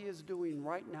 and what he is doing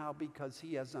right now, because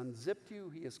he has unzipped you,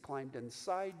 he has climbed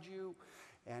inside you,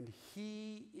 and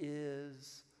he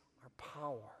is our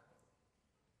power.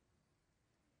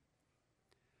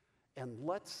 And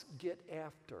let's get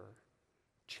after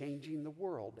changing the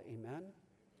world, amen?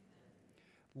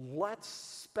 Let's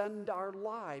spend our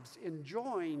lives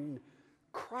enjoying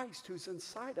Christ who's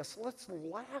inside us. Let's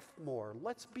laugh more.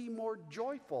 Let's be more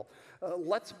joyful.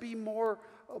 Let's be more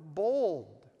bold.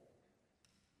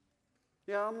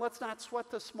 Yeah, and let's not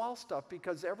sweat the small stuff,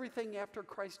 because everything after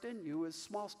Christ in you is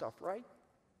small stuff, right?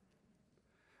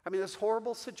 I mean, this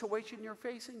horrible situation you're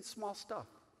facing, small stuff.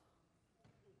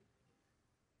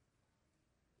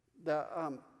 The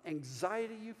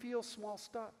anxiety you feel, small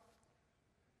stuff.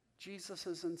 Jesus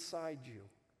is inside you.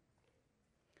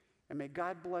 And may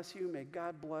God bless you. May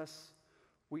God bless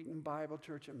Wheaton Bible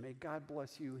Church. And may God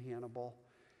bless you, Hannibal.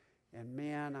 And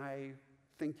man, I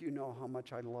think you know how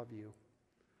much I love you.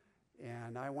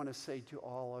 And I want to say to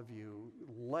all of you,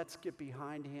 let's get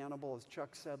behind Hannibal. As Chuck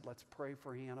said, let's pray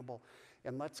for Hannibal.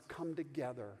 And let's come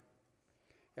together.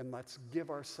 And let's give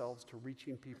ourselves to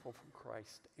reaching people for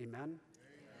Christ. Amen? Amen.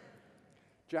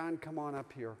 John, come on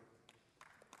up here.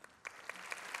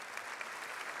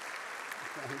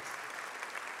 Thanks.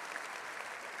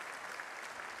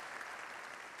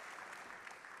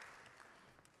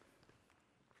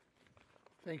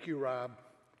 Thank you, Rob.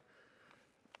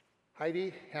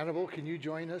 Heidi, Hannibal, can you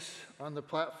join us on the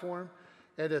platform?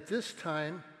 And at this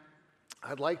time,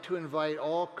 I'd like to invite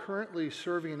all currently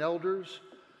serving elders,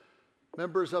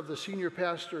 members of the Senior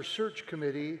Pastor Search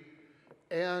Committee,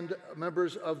 and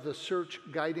members of the Search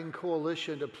Guiding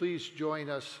Coalition to please join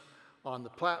us on the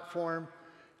platform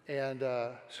and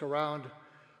surround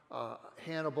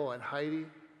Hannibal and Heidi.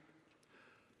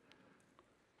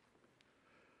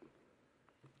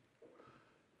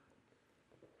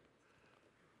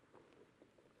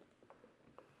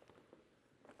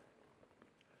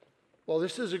 Well,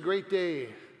 this is a great day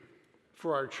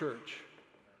for our church.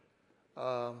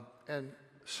 And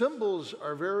symbols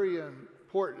are very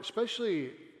important,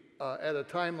 especially at a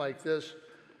time like this.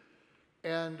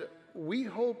 And we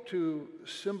hope to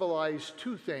symbolize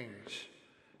two things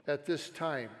at this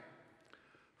time.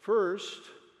 First,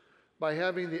 by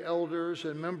having the elders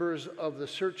and members of the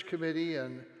search committee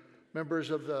and members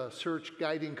of the Search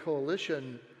Guiding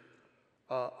Coalition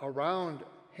around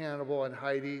Hannibal and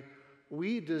Heidi,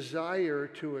 we desire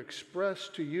to express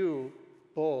to you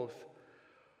both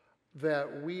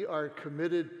that we are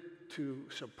committed to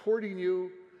supporting you,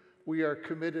 we are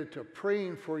committed to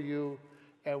praying for you,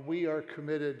 and we are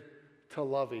committed to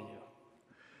loving you.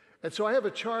 And so I have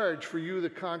a charge for you, the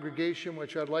congregation,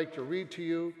 which I'd like to read to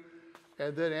you.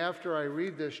 And then after I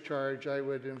read this charge, I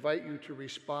would invite you to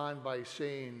respond by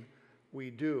saying, "We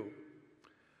do."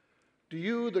 Do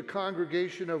you, the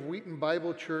congregation of Wheaton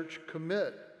Bible Church,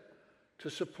 commit to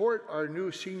support our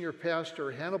new senior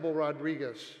pastor, Hannibal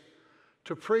Rodriguez,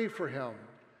 to pray for him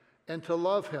and to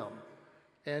love him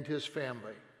and his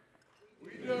family?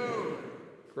 We do.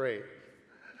 Great.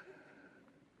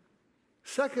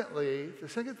 Secondly, the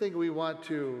second thing we want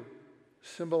to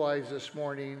symbolize this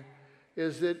morning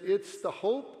is that it's the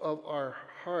hope of our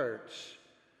hearts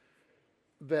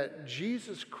that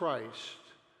Jesus Christ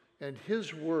and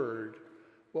his word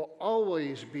will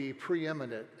always be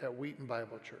preeminent at Wheaton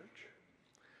Bible Church.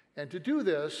 And to do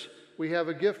this, we have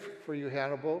a gift for you,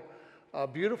 Hannibal, a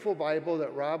beautiful Bible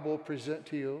that Rob will present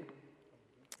to you,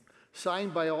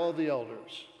 signed by all the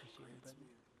elders.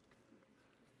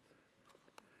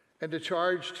 And to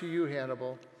charge to you,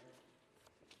 Hannibal,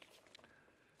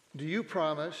 do you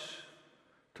promise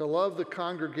to love the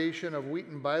congregation of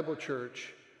Wheaton Bible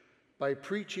Church by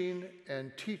preaching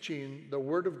and teaching the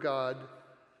Word of God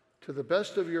to the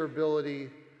best of your ability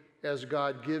as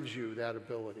God gives you that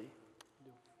ability?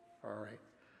 All right.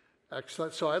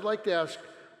 Excellent. So I'd like to ask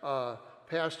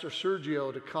Pastor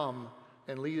Sergio to come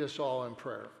and lead us all in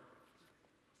prayer.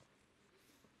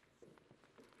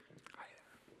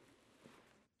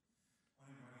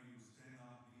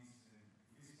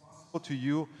 To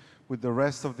you with the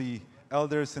rest of the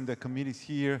elders and the committees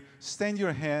here, extend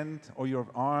your hand or your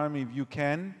arm if you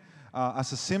can,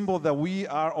 as a symbol that we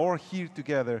are all here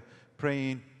together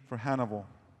praying for Hannibal.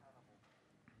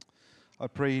 I'll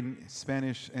pray in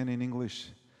Spanish and in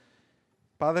English.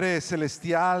 Padre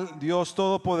Celestial, Dios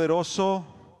Todopoderoso,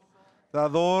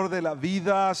 Dador de la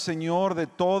vida, Señor de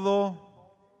todo,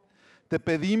 te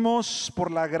pedimos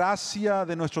por la gracia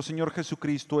de nuestro Señor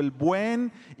Jesucristo, el buen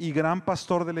y gran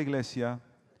pastor de la iglesia,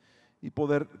 y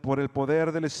por el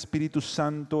poder del Espíritu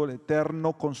Santo, el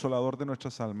eterno consolador de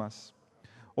nuestras almas.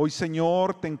 Hoy,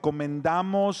 Señor, te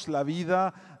encomendamos la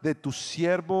vida de tu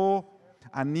siervo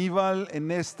Aníbal en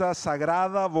esta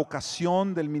sagrada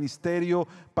vocación del ministerio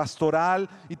pastoral,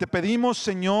 y te pedimos,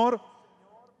 Señor,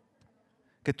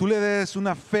 que tú le des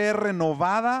una fe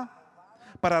renovada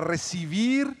para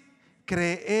recibir,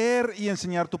 creer y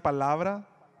enseñar tu palabra.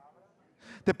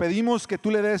 Te pedimos que tú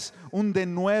le des un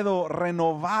denuedo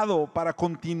renovado para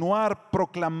continuar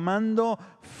proclamando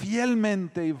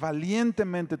fielmente y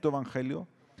valientemente tu evangelio.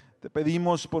 Te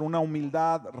pedimos por una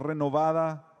humildad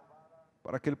renovada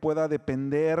para que él pueda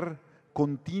depender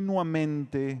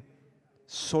continuamente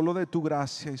solo de tu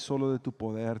gracia y solo de tu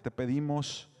poder. Te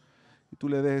pedimos que tú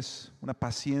le des una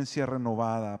paciencia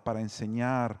renovada para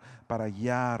enseñar, para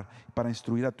guiar, para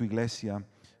instruir a tu iglesia.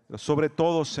 Pero sobre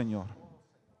todo, Señor,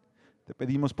 te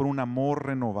pedimos por un amor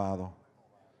renovado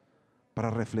para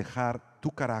reflejar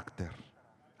tu carácter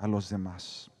a los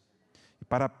demás y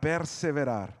para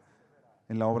perseverar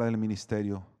en la obra del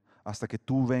ministerio hasta que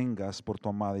tú vengas por tu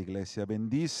amada iglesia.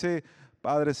 Bendice,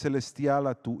 Padre Celestial,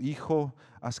 a tu Hijo,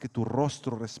 haz que tu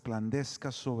rostro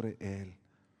resplandezca sobre él.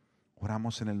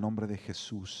 Oramos en el nombre de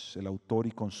Jesús, el autor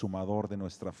y consumador de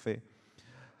nuestra fe.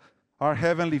 Our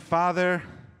Heavenly Father,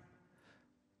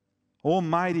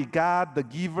 Almighty God, the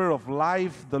giver of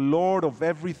life, the Lord of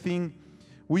everything,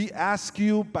 we ask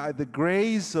you by the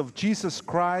grace of Jesus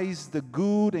Christ, the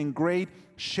good and great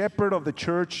shepherd of the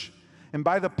church, and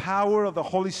by the power of the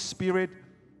Holy Spirit,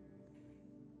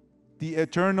 the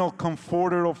eternal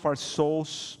comforter of our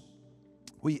souls,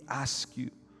 we ask you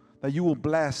that you will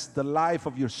bless the life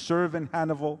of your servant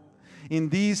Hannibal in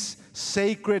this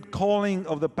sacred calling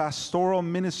of the pastoral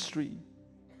ministry.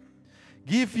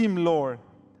 Give him, Lord,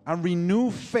 a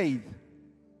renewed faith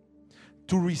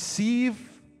to receive,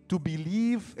 to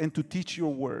believe, and to teach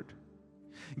your word.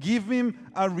 Give him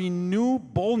a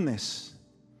renewed boldness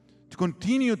to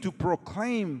continue to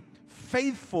proclaim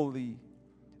faithfully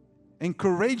and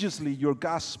courageously your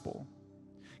gospel.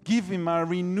 Give him a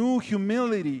renewed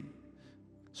humility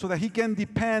so that he can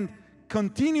depend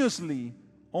continuously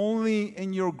only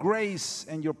in your grace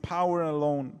and your power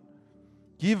alone.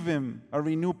 Give him a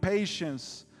renewed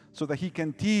patience so that he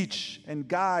can teach and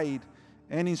guide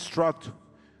and instruct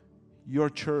your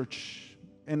church.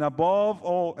 And above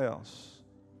all else,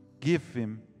 give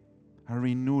him a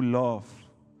renewed love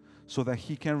so that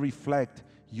he can reflect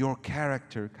your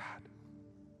character, God.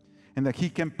 And that he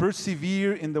can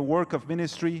persevere in the work of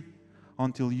ministry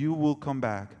until you will come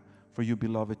back for your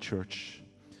beloved church.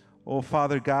 Oh,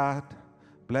 Father God,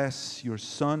 bless your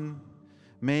Son.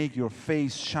 Make your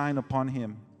face shine upon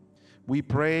him. We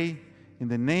pray in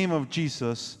the name of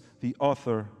Jesus, the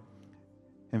author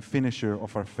and finisher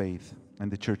of our faith. And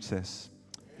the church says,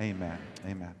 amen.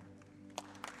 Amen.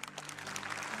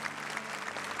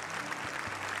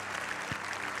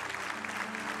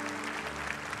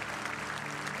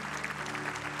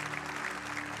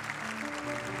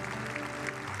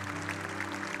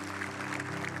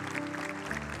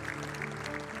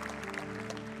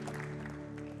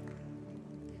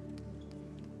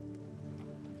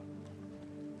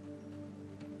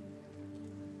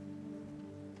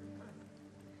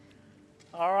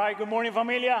 All right, good morning,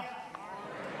 familia.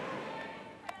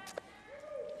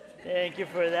 Thank you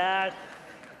for that.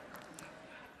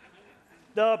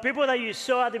 The people that you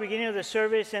saw at the beginning of the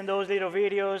service and those little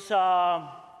videos,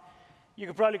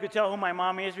 you could tell who my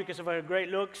mom is because of her great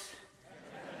looks.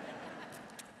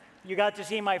 You got to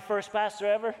see my first pastor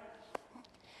ever.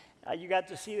 You got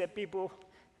to see the people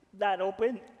that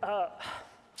open.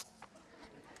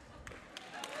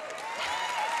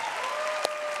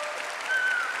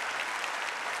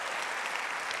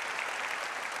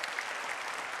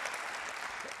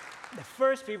 The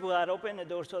first people that opened the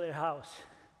doors to their house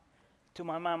to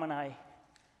my mom and I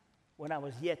when I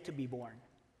was yet to be born.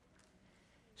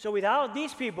 So without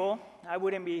these people, I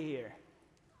wouldn't be here.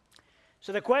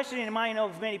 So the question in the mind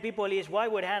of many people is, why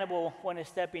would Hannibal want to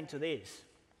step into this?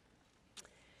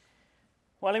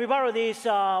 Well, let me borrow this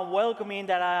welcoming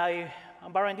that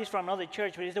I'm borrowing this from another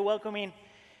church, but it's the welcoming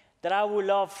that I would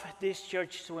love this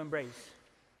church to embrace.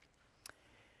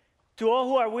 To all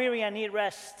who are weary and need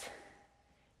rest,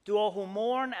 to all who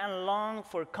mourn and long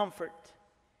for comfort,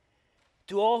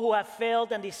 to all who have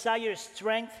failed and desire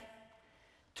strength,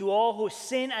 to all who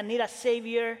sin and need a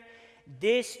Savior,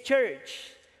 this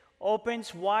church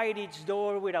opens wide its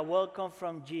door with a welcome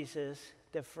from Jesus,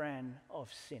 the friend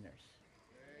of sinners.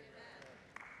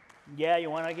 Amen. Yeah,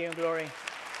 you want to give him glory?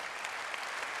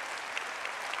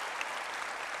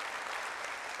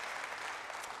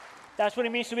 That's what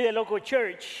it means to be the local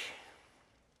church.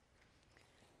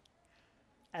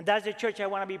 And that's the church I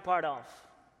want to be part of.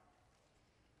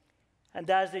 And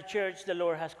that's the church the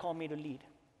Lord has called me to lead.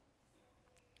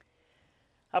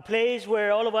 A place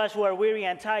where all of us who are weary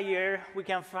and tired, we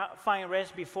can find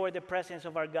rest before the presence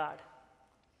of our God.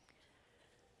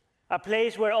 A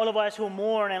place where all of us who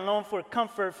mourn and long for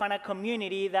comfort find a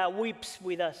community that weeps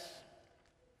with us.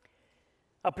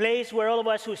 A place where all of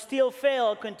us who still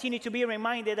fail continue to be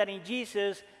reminded that in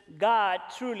Jesus, God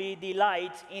truly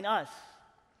delights in us.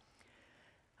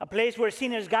 A place where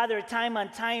sinners gather time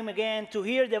and time again to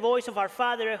hear the voice of our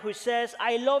Father who says,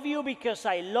 I love you because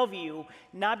I love you,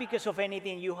 not because of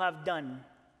anything you have done.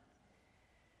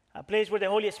 A place where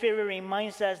the Holy Spirit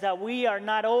reminds us that we are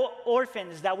not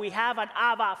orphans, that we have an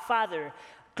Abba Father,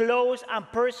 close and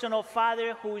personal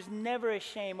Father who is never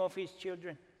ashamed of his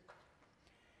children.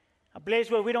 A place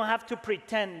where we don't have to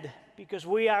pretend because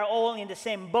we are all in the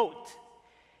same boat.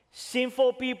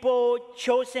 Sinful people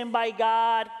chosen by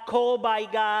God, called by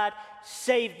God,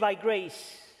 saved by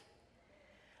grace.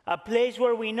 A place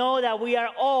where we know that we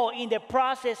are all in the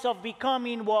process of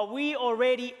becoming what we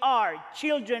already are,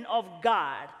 children of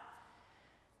God.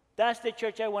 That's the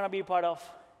church I want to be part of.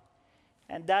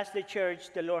 And that's the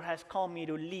church the Lord has called me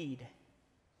to lead.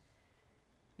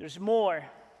 There's more.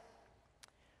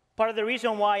 Part of the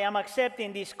reason why I'm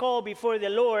accepting this call before the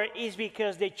Lord is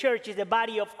because the church is the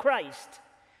body of Christ.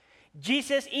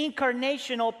 Jesus'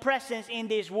 incarnational presence in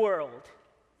this world.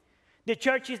 The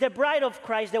church is the bride of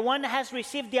Christ, the one that has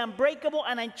received the unbreakable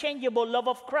and unchangeable love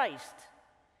of Christ.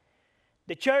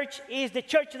 The church is the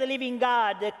church of the living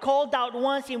God, the called out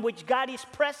ones in which God is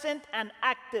present and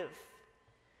active.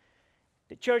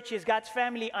 The church is God's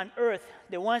family on earth,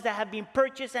 the ones that have been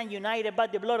purchased and united by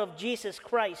the blood of Jesus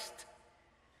Christ.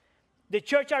 The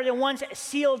church are the ones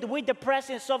sealed with the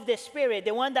presence of the Spirit,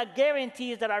 the one that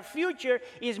guarantees that our future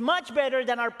is much better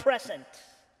than our present.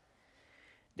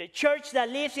 The church that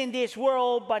lives in this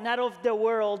world but not of the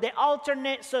world, the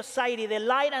alternate society, the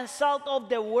light and salt of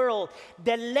the world,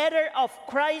 the letter of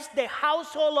Christ, the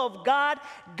household of God,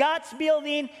 God's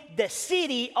building, the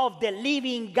city of the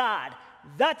living God.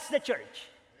 That's the church.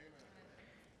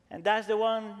 And that's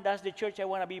the church I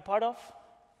want to be part of.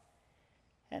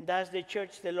 And that's the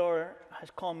church the Lord has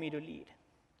called me to lead.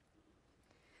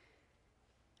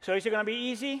 So is it going to be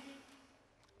easy?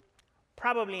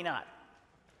 Probably not.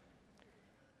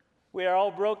 We are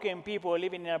all broken people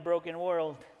living in a broken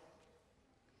world.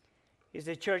 Is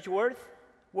the church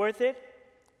worth it?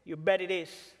 You bet it is.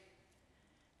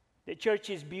 The church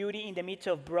is beauty in the midst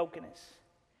of brokenness.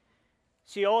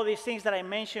 See, all these things that I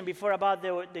mentioned before about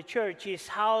the church is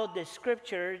how the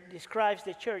Scripture describes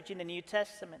the church in the New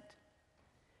Testament.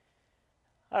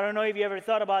 I don't know if you ever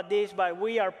thought about this, but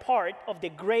we are part of the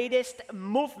greatest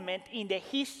movement in the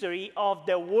history of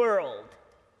the world.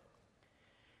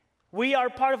 We are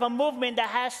part of a movement that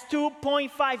has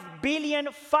 2.5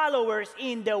 billion followers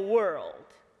in the world.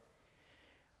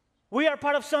 We are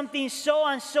part of something so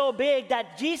and so big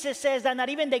that Jesus says that not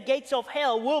even the gates of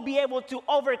hell will be able to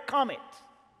overcome it.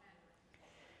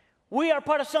 We are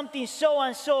part of something so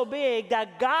and so big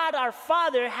that God our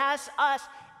Father has us,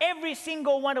 every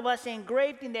single one of us,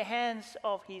 engraved in the hands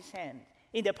of his hand,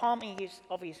 in the palm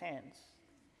of his hands.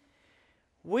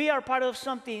 We are part of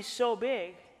something so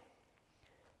big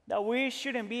that we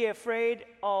shouldn't be afraid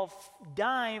of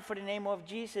dying for the name of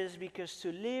Jesus, because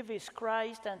to live is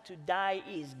Christ and to die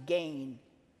is gain.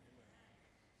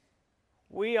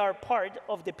 We are part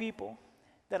of the people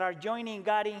that are joining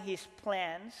God in his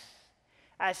plans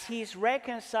as he's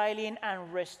reconciling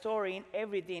and restoring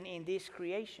everything in this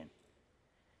creation.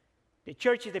 The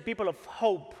church is the people of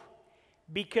hope,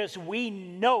 because we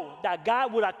know that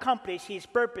God will accomplish his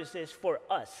purposes for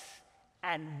us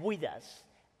and with us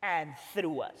and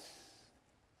through us.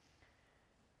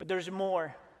 But there's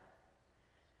more.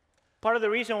 Part of the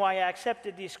reason why I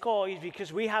accepted this call is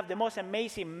because we have the most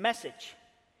amazing message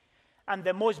and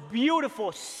the most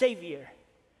beautiful Savior.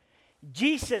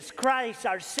 Jesus Christ,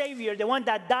 our Savior, the one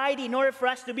that died in order for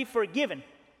us to be forgiven.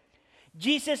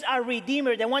 Jesus, our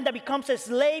Redeemer, the one that becomes a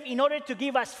slave in order to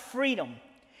give us freedom.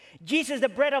 Jesus, the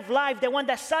bread of life, the one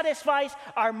that satisfies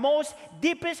our most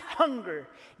deepest hunger.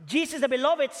 Jesus, the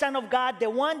beloved Son of God, the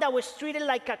one that was treated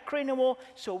like a criminal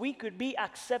so we could be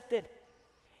accepted.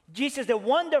 Jesus, the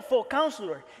wonderful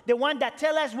counselor, the one that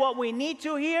tells us what we need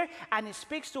to hear and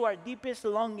speaks to our deepest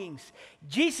longings.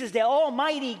 Jesus, the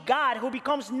almighty God who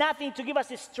becomes nothing to give us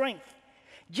his strength.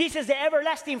 Jesus, the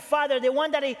everlasting Father, the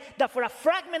one that for a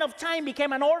fragment of time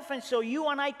became an orphan so you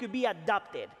and I could be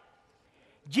adopted.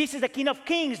 Jesus, the King of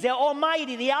Kings, the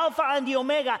Almighty, the Alpha and the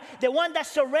Omega, the one that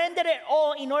surrendered it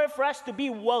all in order for us to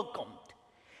be welcomed.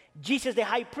 Jesus, the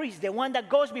High Priest, the one that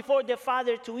goes before the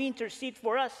Father to intercede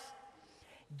for us.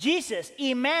 Jesus,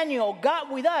 Emmanuel,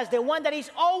 God with us, the one that is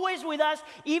always with us,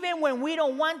 even when we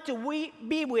don't want to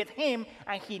be with him,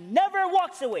 and he never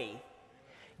walks away.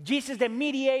 Jesus, the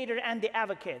mediator and the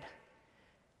advocate,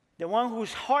 the one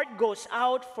whose heart goes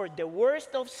out for the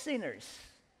worst of sinners.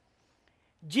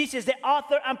 Jesus, the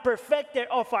author and perfecter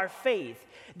of our faith,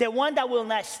 the one that will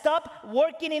not stop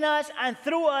working in us and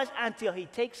through us until he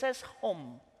takes us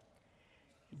home.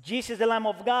 Jesus, the Lamb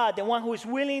of God, the one who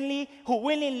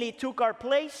willingly took our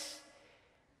place,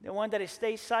 the one that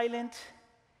stays silent,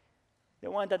 the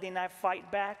one that did not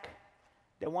fight back,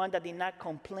 the one that did not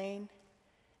complain,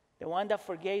 the one that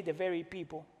forgave the very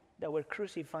people that were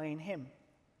crucifying him.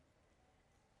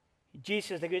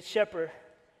 Jesus, the Good Shepherd,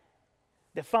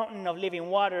 the fountain of living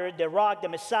water, the rock, the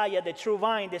Messiah, the true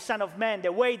vine, the Son of Man,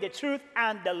 the way, the truth,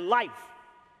 and the life.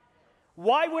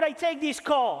 Why would I take this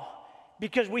call?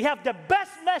 Because we have the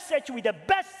best message with the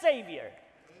best Savior.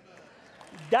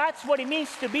 That's what it means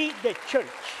to be the church.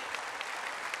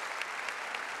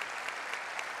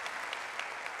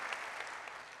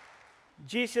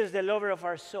 Jesus, the lover of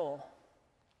our soul,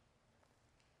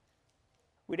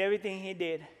 with everything he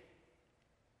did,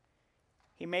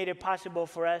 he made it possible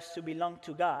for us to belong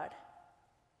to God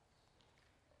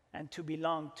and to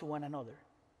belong to one another.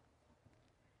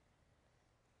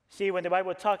 See, when the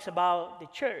Bible talks about the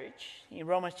church, in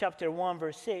Romans chapter 1,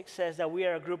 verse 6, says that we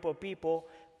are a group of people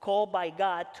called by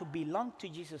God to belong to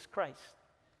Jesus Christ.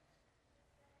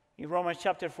 In Romans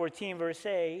chapter 14, verse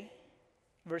 8,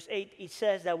 it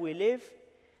says that if we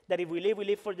live, we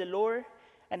live for the Lord,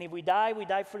 and if we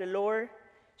die for the Lord.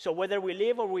 So whether we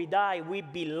live or we die, we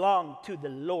belong to the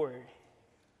Lord.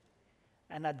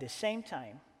 And at the same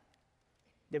time,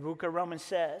 the book of Romans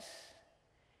says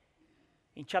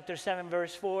in chapter 7,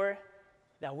 verse 4,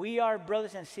 that we are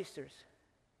brothers and sisters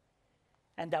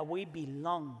and that we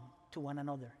belong to one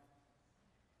another.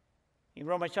 In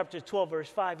Romans chapter 12, verse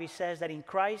 5, he says that in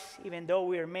Christ, even though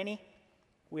we are many,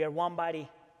 we are one body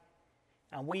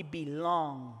and we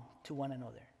belong to one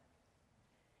another.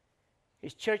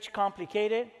 Is church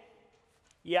complicated?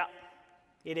 Yeah,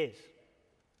 it is.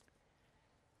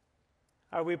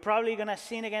 Are we probably going to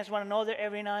sin against one another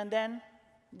every now and then?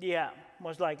 Yeah,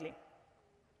 most likely.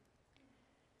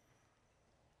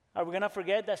 Are we going to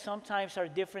forget that sometimes our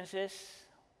differences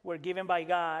were given by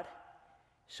God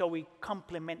so we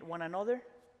complement one another?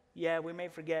 Yeah, we may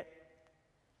forget.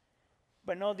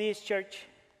 But know this, church,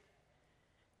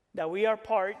 that we are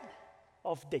part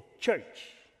of the church,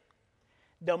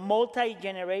 the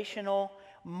multi-generational,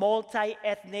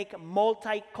 multi-ethnic,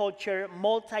 multi-culture,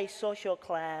 multi-social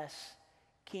class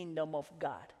kingdom of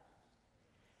God.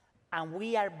 And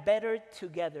we are better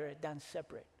together than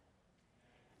separate.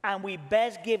 And we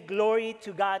best give glory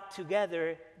to God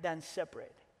together than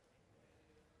separate.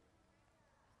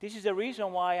 This is the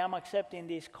reason why I'm accepting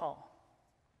this call.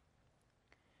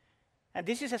 And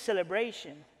this is a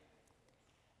celebration.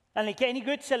 And like any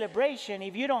good celebration,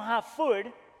 if you don't have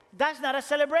food, that's not a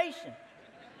celebration.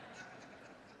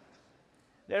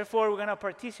 Therefore, we're going to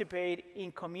participate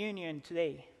in communion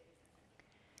today.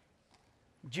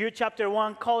 Jude chapter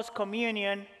 1 calls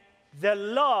communion the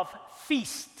love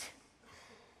feast.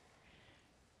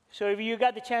 So if you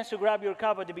got the chance to grab your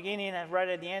cup at the beginning and right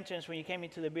at the entrance when you came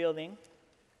into the building,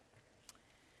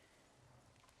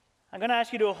 I'm going to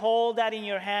ask you to hold that in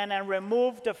your hand and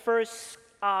remove the first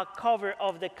cover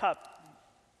of the cup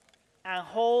and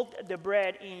hold the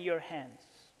bread in your hands.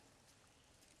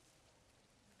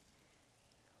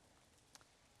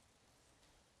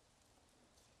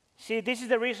 See, this is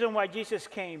the reason why Jesus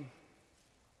came.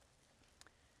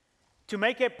 To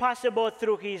make it possible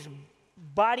through his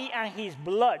body and his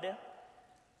blood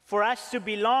for us to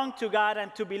belong to God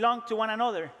and to belong to one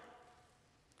another.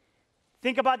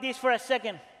 Think about this for a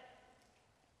second.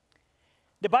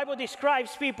 The Bible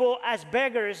describes people as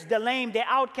beggars, the lame, the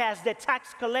outcast, the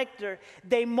tax collector,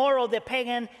 the immoral, the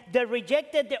pagan, the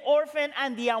rejected, the orphan,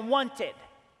 and the unwanted.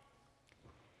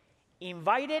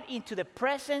 Invited into the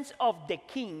presence of the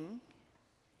king,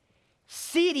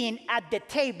 sitting at the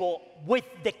table with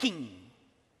the king.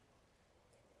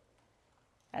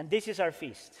 And this is our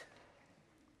feast.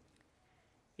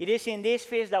 It is in this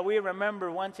feast that we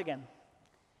remember once again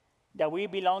that we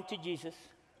belong to Jesus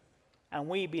and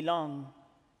we belong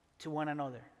to one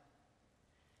another.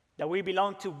 That we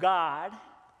belong to God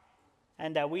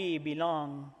and that we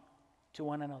belong to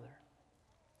one another.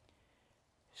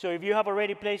 So if you have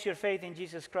already placed your faith in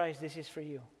Jesus Christ, this is for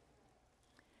you.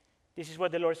 This is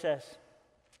what the Lord says.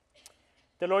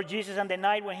 The Lord Jesus, on the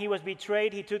night when he was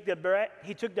betrayed, he took the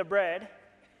bread,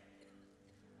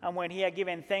 and when he had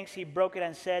given thanks, he broke it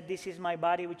and said, "This is my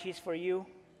body, which is for you.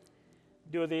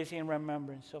 Do this in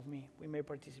remembrance of me." We may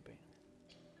participate.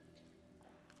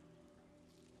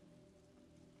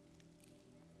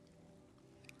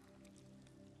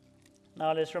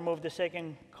 Now let's remove the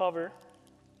second cover,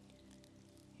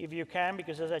 if you can,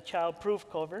 because it's a child-proof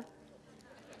cover.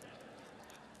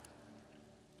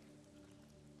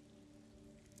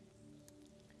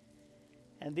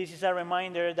 And this is a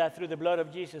reminder that through the blood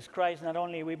of Jesus Christ, not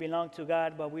only we belong to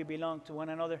God, but we belong to one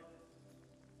another.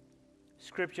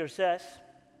 Scripture says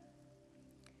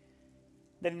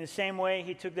that in the same way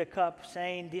he took the cup,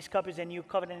 saying, "This cup is a new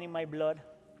covenant in my blood.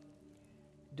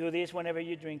 Do this whenever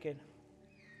you drink it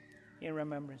in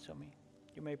remembrance of me."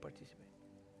 You may participate.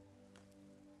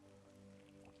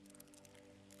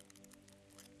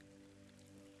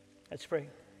 Let's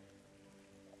pray.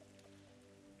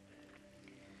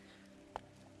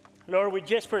 Lord, we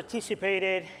just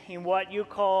participated in what you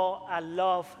call a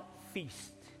love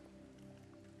feast.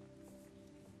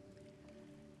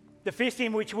 The feast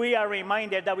in which we are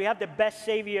reminded that we have the best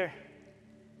Savior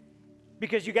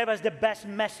because you gave us the best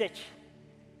message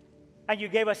and you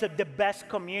gave us the best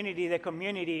community, the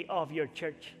community of your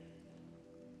church.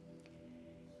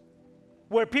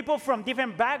 Where people from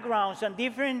different backgrounds and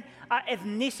different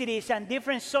ethnicities and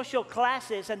different social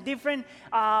classes and different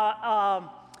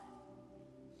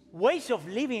ways of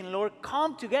living, Lord,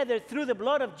 come together through the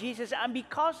blood of Jesus and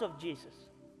because of Jesus.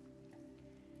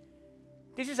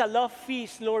 This is a love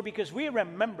feast, Lord, because we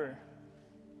remember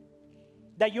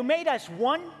that you made us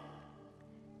one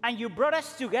and you brought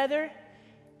us together,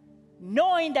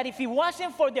 knowing that if it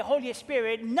wasn't for the Holy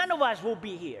Spirit, none of us would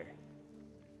be here.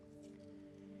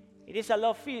 It is a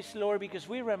love feast, Lord, because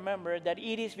we remember that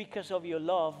it is because of your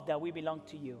love that we belong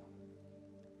to you.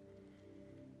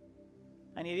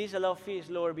 And it is a love feast,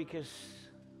 Lord, because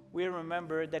we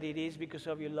remember that it is because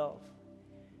of your love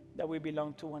that we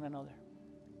belong to one another.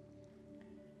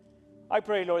 I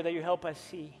pray, Lord, that you help us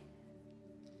see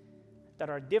that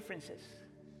our differences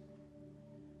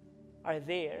are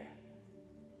there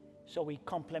so we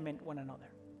complement one another.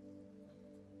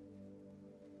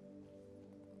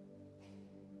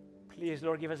 Please,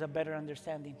 Lord, give us a better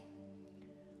understanding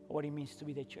of what it means to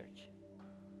be the church.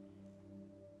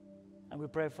 And we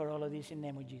pray for all of this in the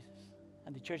name of Jesus.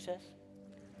 And the church says,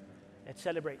 let's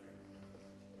celebrate.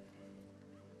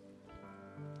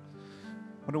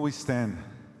 Why don't we stand?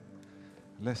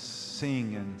 Let's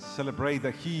sing and celebrate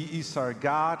that He is our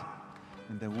God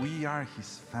and that we are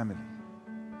His family.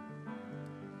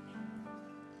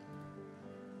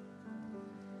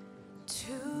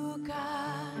 To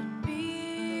God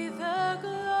be the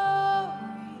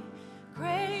glory,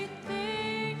 great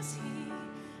things He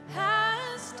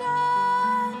has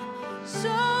done. So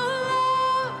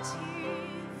loved He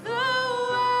the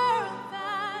world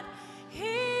that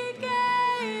He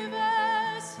gave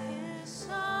us His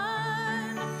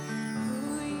Son,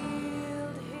 who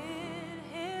yielded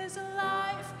His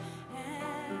life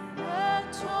and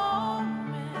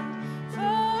atonement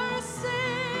for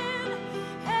sin,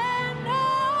 and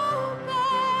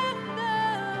opened the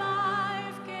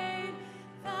life gate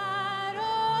that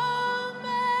all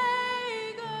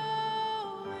may go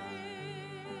in.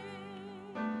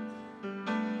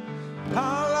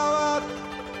 Alabad,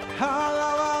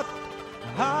 alabad,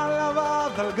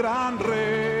 alabad al gran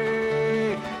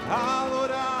Rey.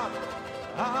 Adorad,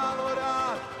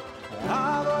 adorad,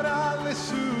 adoradle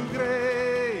su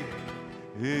grey.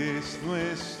 Es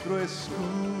nuestro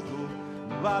escudo,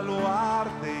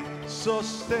 baluarte,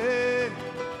 sostén,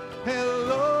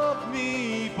 el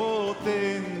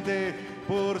omnipotente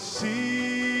por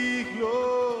siglos.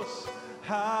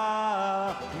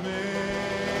 Amén.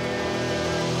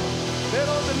 Let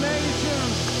all the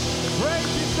nations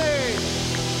praise His name.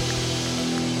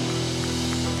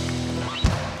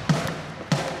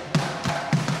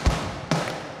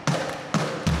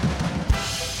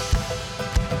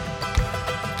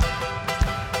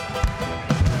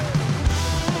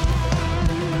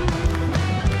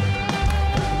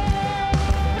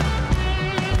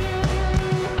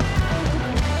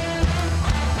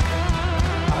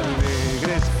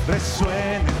 Alegres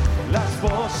resuenen las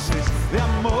voces de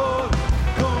amor,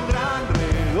 con gran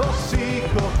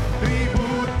regocijo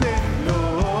tributen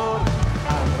loor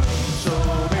al Rey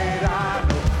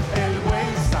soberano, el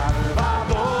buen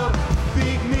Salvador.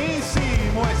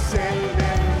 Dignísimo es el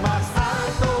del más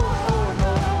alto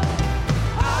honor.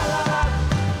 Alabad,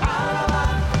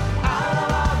 alabad,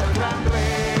 alabad al gran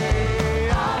Rey.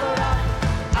 Adorad,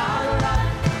 adorad,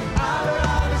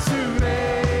 adorad a su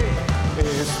Rey.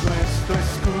 Es nuestro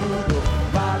escudo,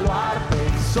 baluarte y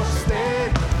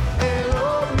sostén, el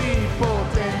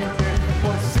omnipotente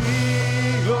por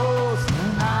siglos.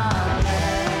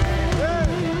 Amén.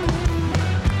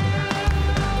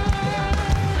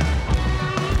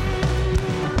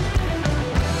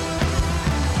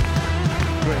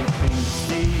 Great things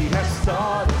He has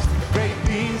taught us, great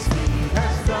things He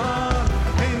has done,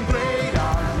 and great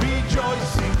our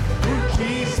rejoicing through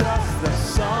Jesus the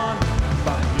Son.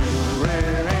 But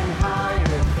purer and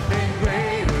higher and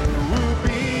greater will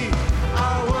be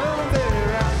our wonder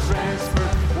and transfer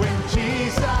when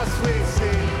Jesus will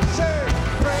sing. Say,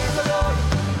 praise the Lord,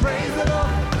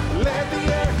 let the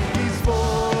earth hear His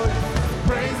voice.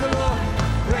 Praise the Lord,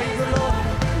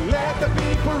 let the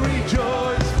people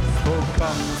rejoice. Oh,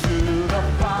 come to the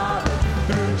Father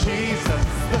through Jesus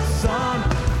the Son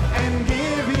and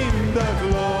give Him the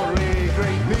glory.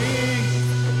 Great things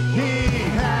He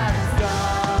has done.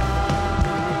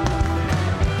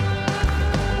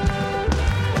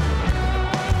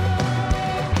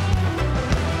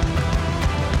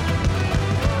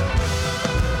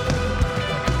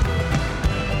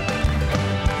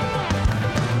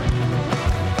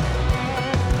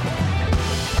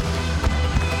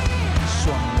 Su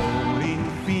amor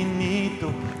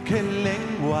infinito, ¿qué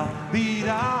lengua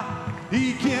dirá?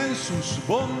 Y quien sus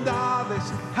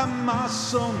bondades jamás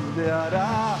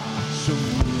sondeará. Su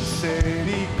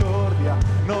misericordia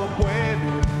no puede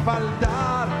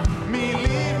faltar. Mil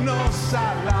himnos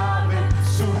alaben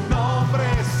su nombre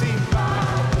sin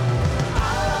par.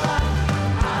 Alabad,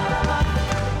 alabad,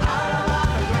 alabad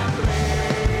al gran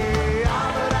Rey.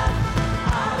 Adorad,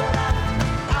 adorad,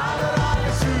 adorad a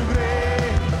su Rey.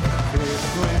 Es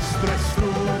nuestro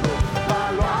escudo,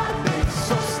 baluarte y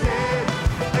sostén,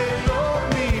 el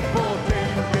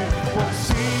omnipotente por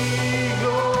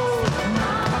siglos.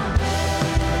 Amén.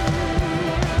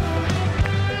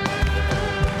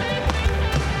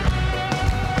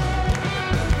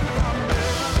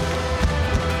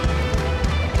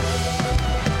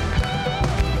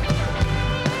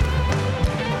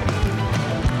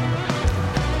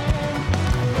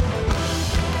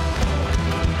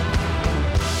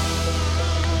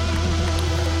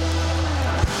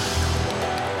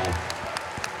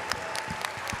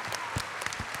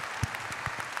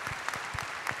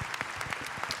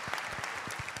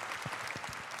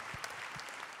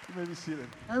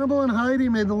 Hannibal and Heidi,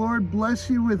 may the Lord bless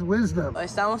you with wisdom.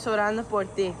 Estamos orando por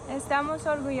ti. Estamos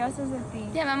orgullosos de ti.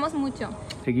 Te amamos mucho.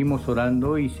 Seguimos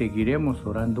orando y seguiremos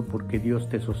orando porque Dios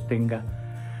te sostenga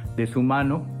de su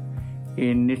mano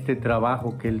en este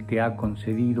trabajo que Él te ha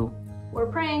concedido. We're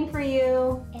praying for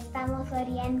you. Estamos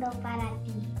orando para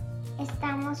ti.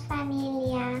 Estamos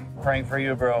familia. Praying for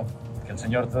you, bro. Que el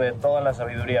Señor te dé toda la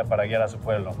sabiduría para guiar a su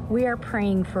pueblo. We are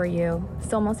praying for you.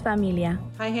 Somos familia.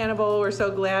 Hi, Hannibal. We're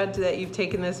so glad that you've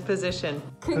taken this position.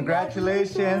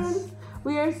 Congratulations.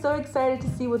 We are so excited to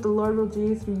see what the Lord will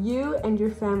do through you and your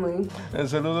family.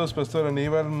 Saludos, Pastor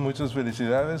Aníbal. Muchas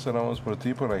felicidades. Oramos por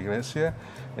ti, por la iglesia,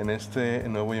 en este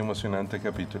nuevo y emocionante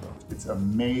capítulo. It's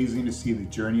amazing to see the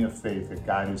journey of faith that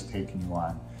God has taken you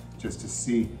on. Just to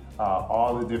see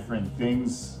all the different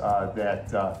things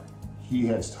that He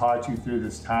has taught you through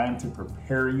this time to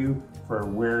prepare you for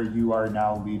where you are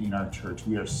now leading our church.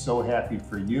 We are so happy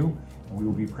for you, and we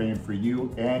will be praying for you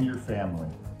and your family.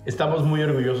 Estamos muy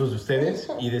orgullosos de ustedes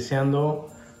y deseando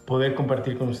poder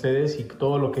compartir con ustedes y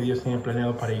todo lo que Dios tiene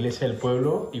planeado para Iglesia del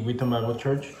Pueblo y Wheaton Bible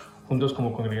Church juntos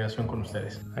como congregación con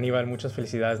ustedes. Aníbal, muchas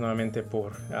felicidades nuevamente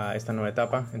por esta nueva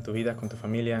etapa en tu vida, con tu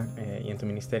familia y en tu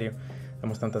ministerio.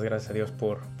 Damos tantas gracias a Dios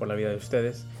por la vida de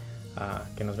ustedes,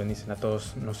 que nos bendicen a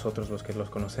todos nosotros los que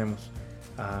los conocemos.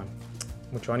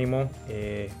 Mucho ánimo,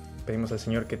 pedimos al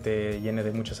Señor que te llene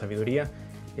de mucha sabiduría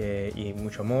y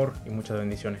mucho amor y muchas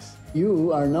bendiciones.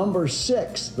 You are number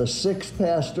 6, the sixth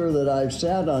pastor that I've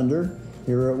sat under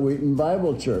here at Wheaton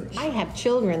Bible Church. I have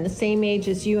children the same age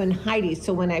as you and Heidi,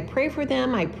 so when I pray for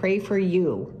them, I pray for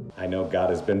you. I know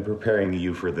God has been preparing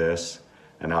you for this,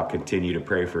 and I'll continue to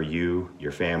pray for you,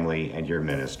 your family, and your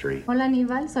ministry. Hola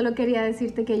Aníbal, solo quería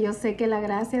decirte que yo sé que la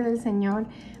gracia del Señor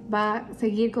va a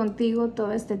seguir contigo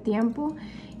todo este tiempo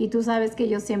y tú sabes que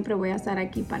yo siempre voy a estar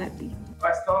aquí para ti.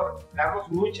 Pastor,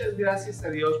 damos muchas gracias a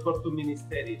Dios por tu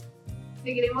ministerio.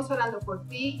 Seguiremos orando por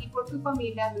ti y por tu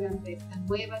familia durante esta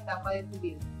nueva etapa de tu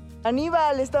vida.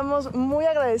 Aníbal, estamos muy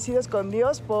agradecidos con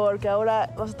Dios porque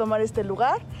ahora vas a tomar este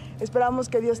lugar. Esperamos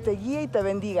que Dios te guíe y te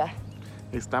bendiga.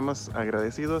 Estamos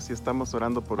agradecidos y estamos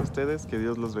orando por ustedes, que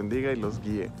Dios los bendiga y los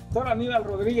guíe. Pastor Aníbal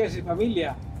Rodríguez y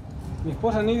familia, mi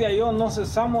esposa Nidia y yo no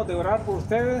cesamos de orar por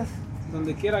ustedes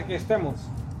donde quiera que estemos,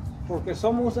 porque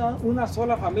somos una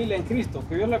sola familia en Cristo.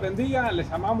 Que Dios les bendiga, les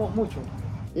amamos mucho.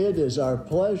 It is our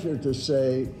pleasure to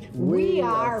say, we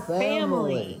are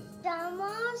family.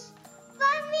 Somos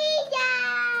familia.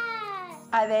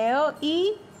 Adeo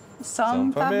y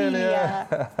son familia.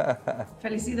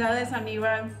 Felicidades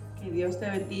Aníbal, que Dios te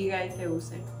bendiga y te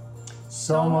use.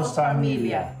 Somos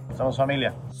familia. Somos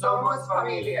familia. Somos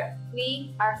familia.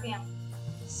 We are family.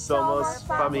 Somos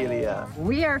familia.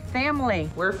 We are family.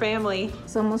 We're family.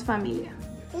 Somos familia.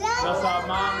 Los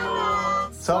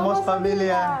amamos. Somos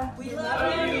familia. We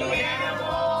love you,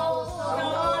 animals.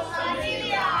 Somos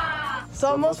familia.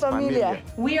 Somos familia.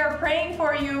 We are praying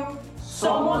for you.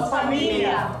 Somos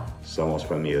familia. Somos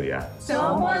familia.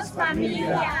 Somos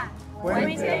familia.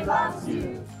 Wednesday loves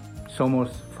you. Somos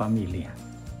familia.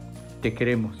 Te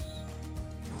queremos.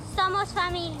 Somos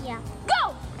familia.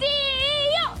 ¡Go,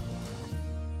 Tío!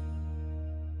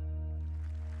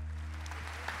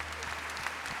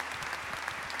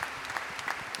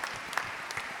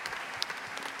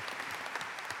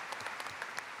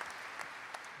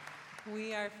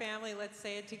 We are family. Let's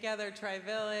say it together.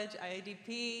 Tri-Village,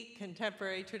 IADP,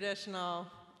 Contemporary Traditional.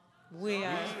 We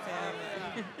are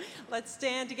family. Let's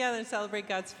stand together and celebrate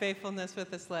God's faithfulness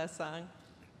with this last song.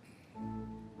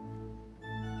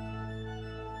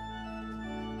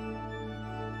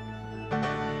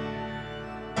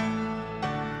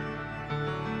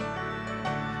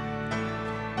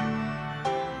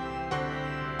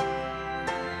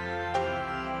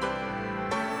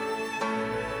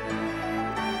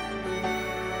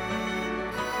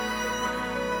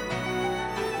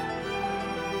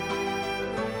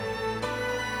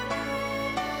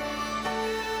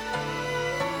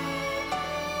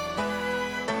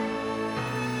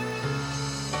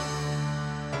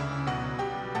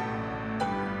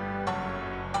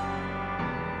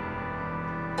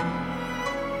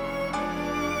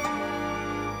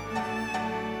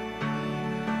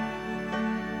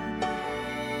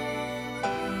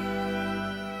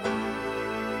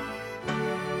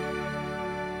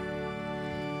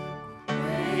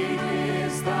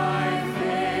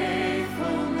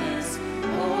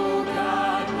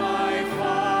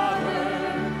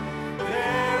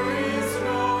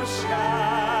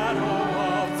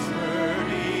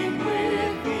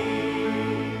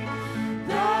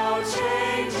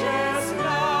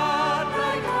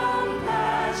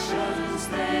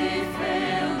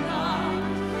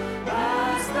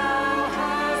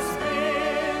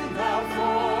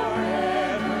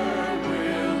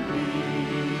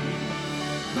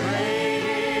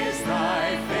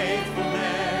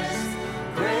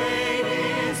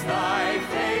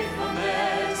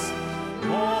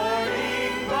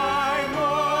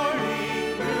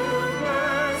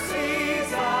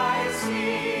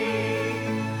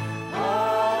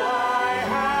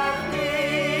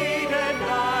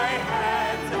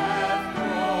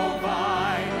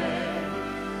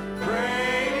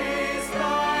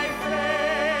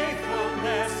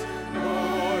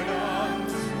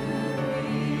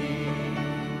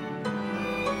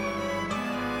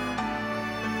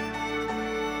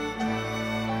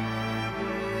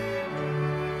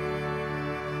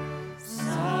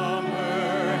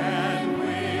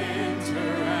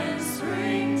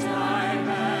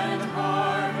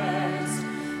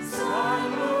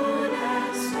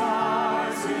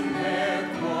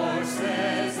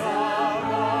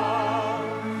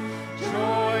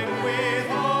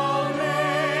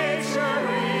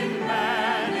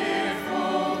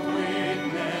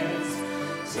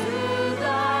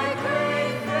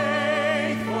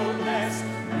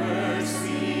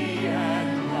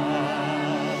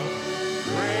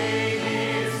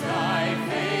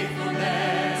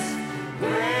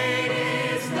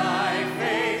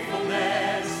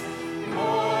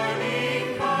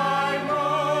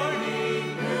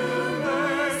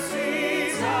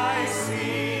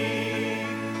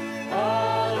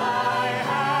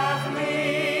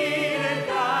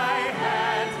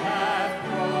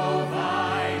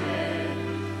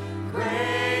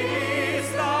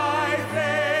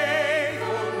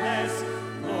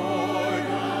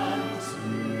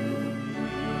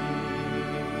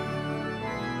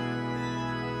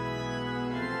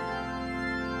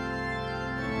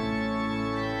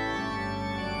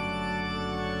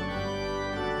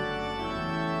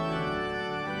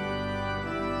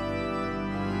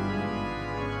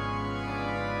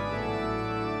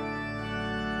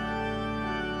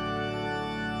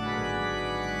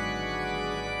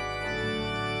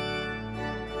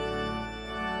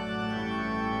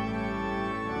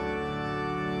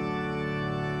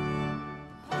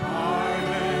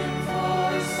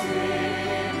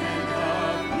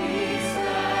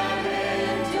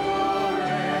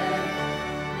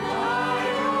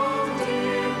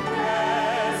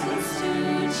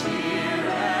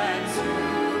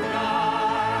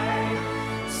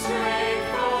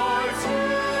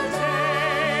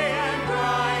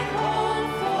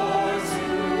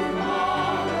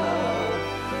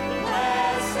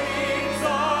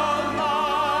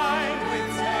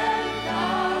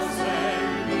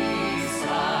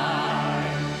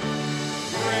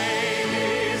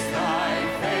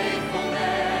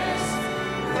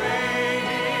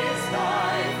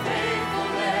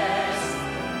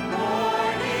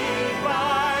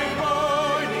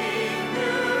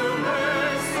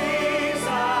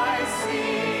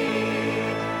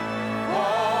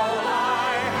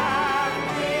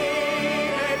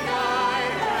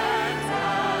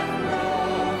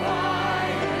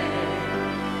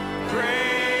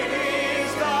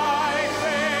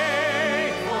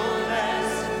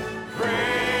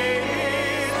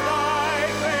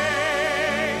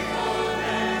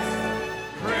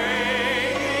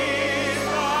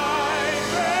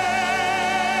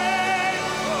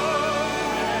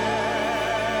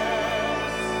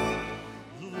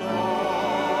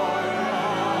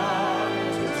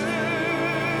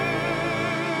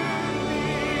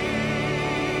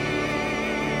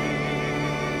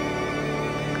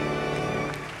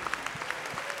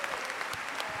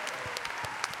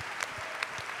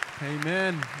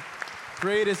 Amen.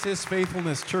 Great is his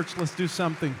faithfulness. Church, let's do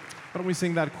something. Why don't we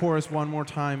sing that chorus one more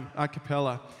time, a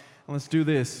cappella? And let's do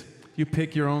this. You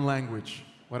pick your own language,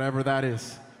 whatever that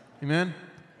is. Amen?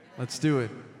 Let's do it.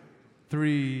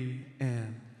 3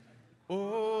 and...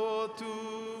 Oh, tu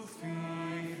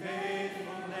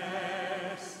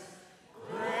faithfulness,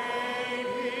 great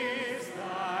is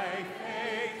thy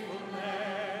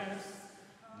faithfulness.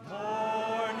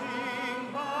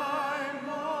 Morning by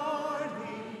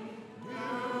morning,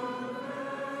 new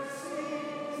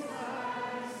mercies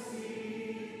I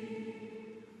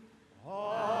see.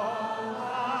 All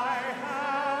I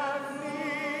have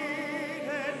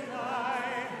needed, thy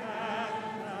hand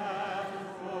hath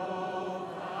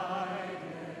provided.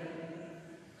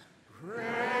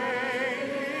 Great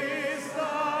is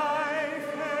thy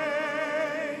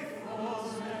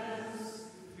faithfulness,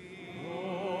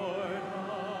 Lord,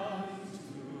 unto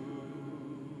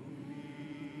me.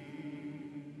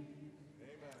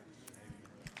 Amen.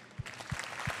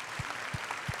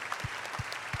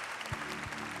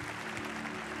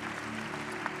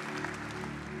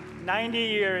 90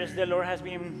 years the Lord has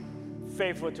been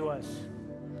faithful to us.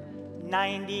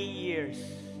 90 years.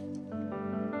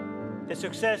 The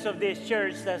success of this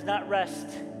church does not rest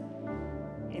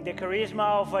in the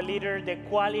charisma of a leader, the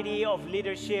quality of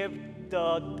leadership,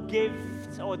 the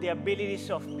gifts or the abilities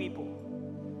of people.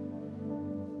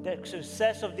 The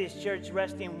success of this church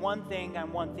rests in one thing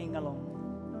and one thing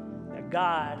alone: that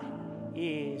God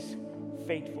is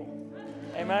faithful.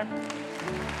 Amen.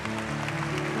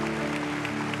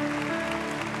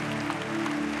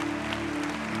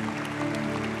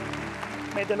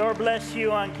 May the Lord bless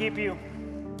you and keep you.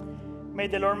 May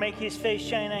the Lord make his face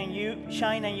shine and you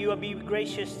and be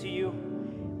gracious to you.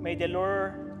 May the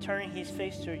Lord turn his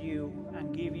face to you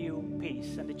and give you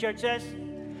peace. And the church says,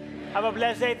 have a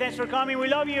blessed day. Thanks for coming. We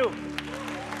love you.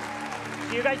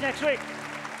 See you guys next week.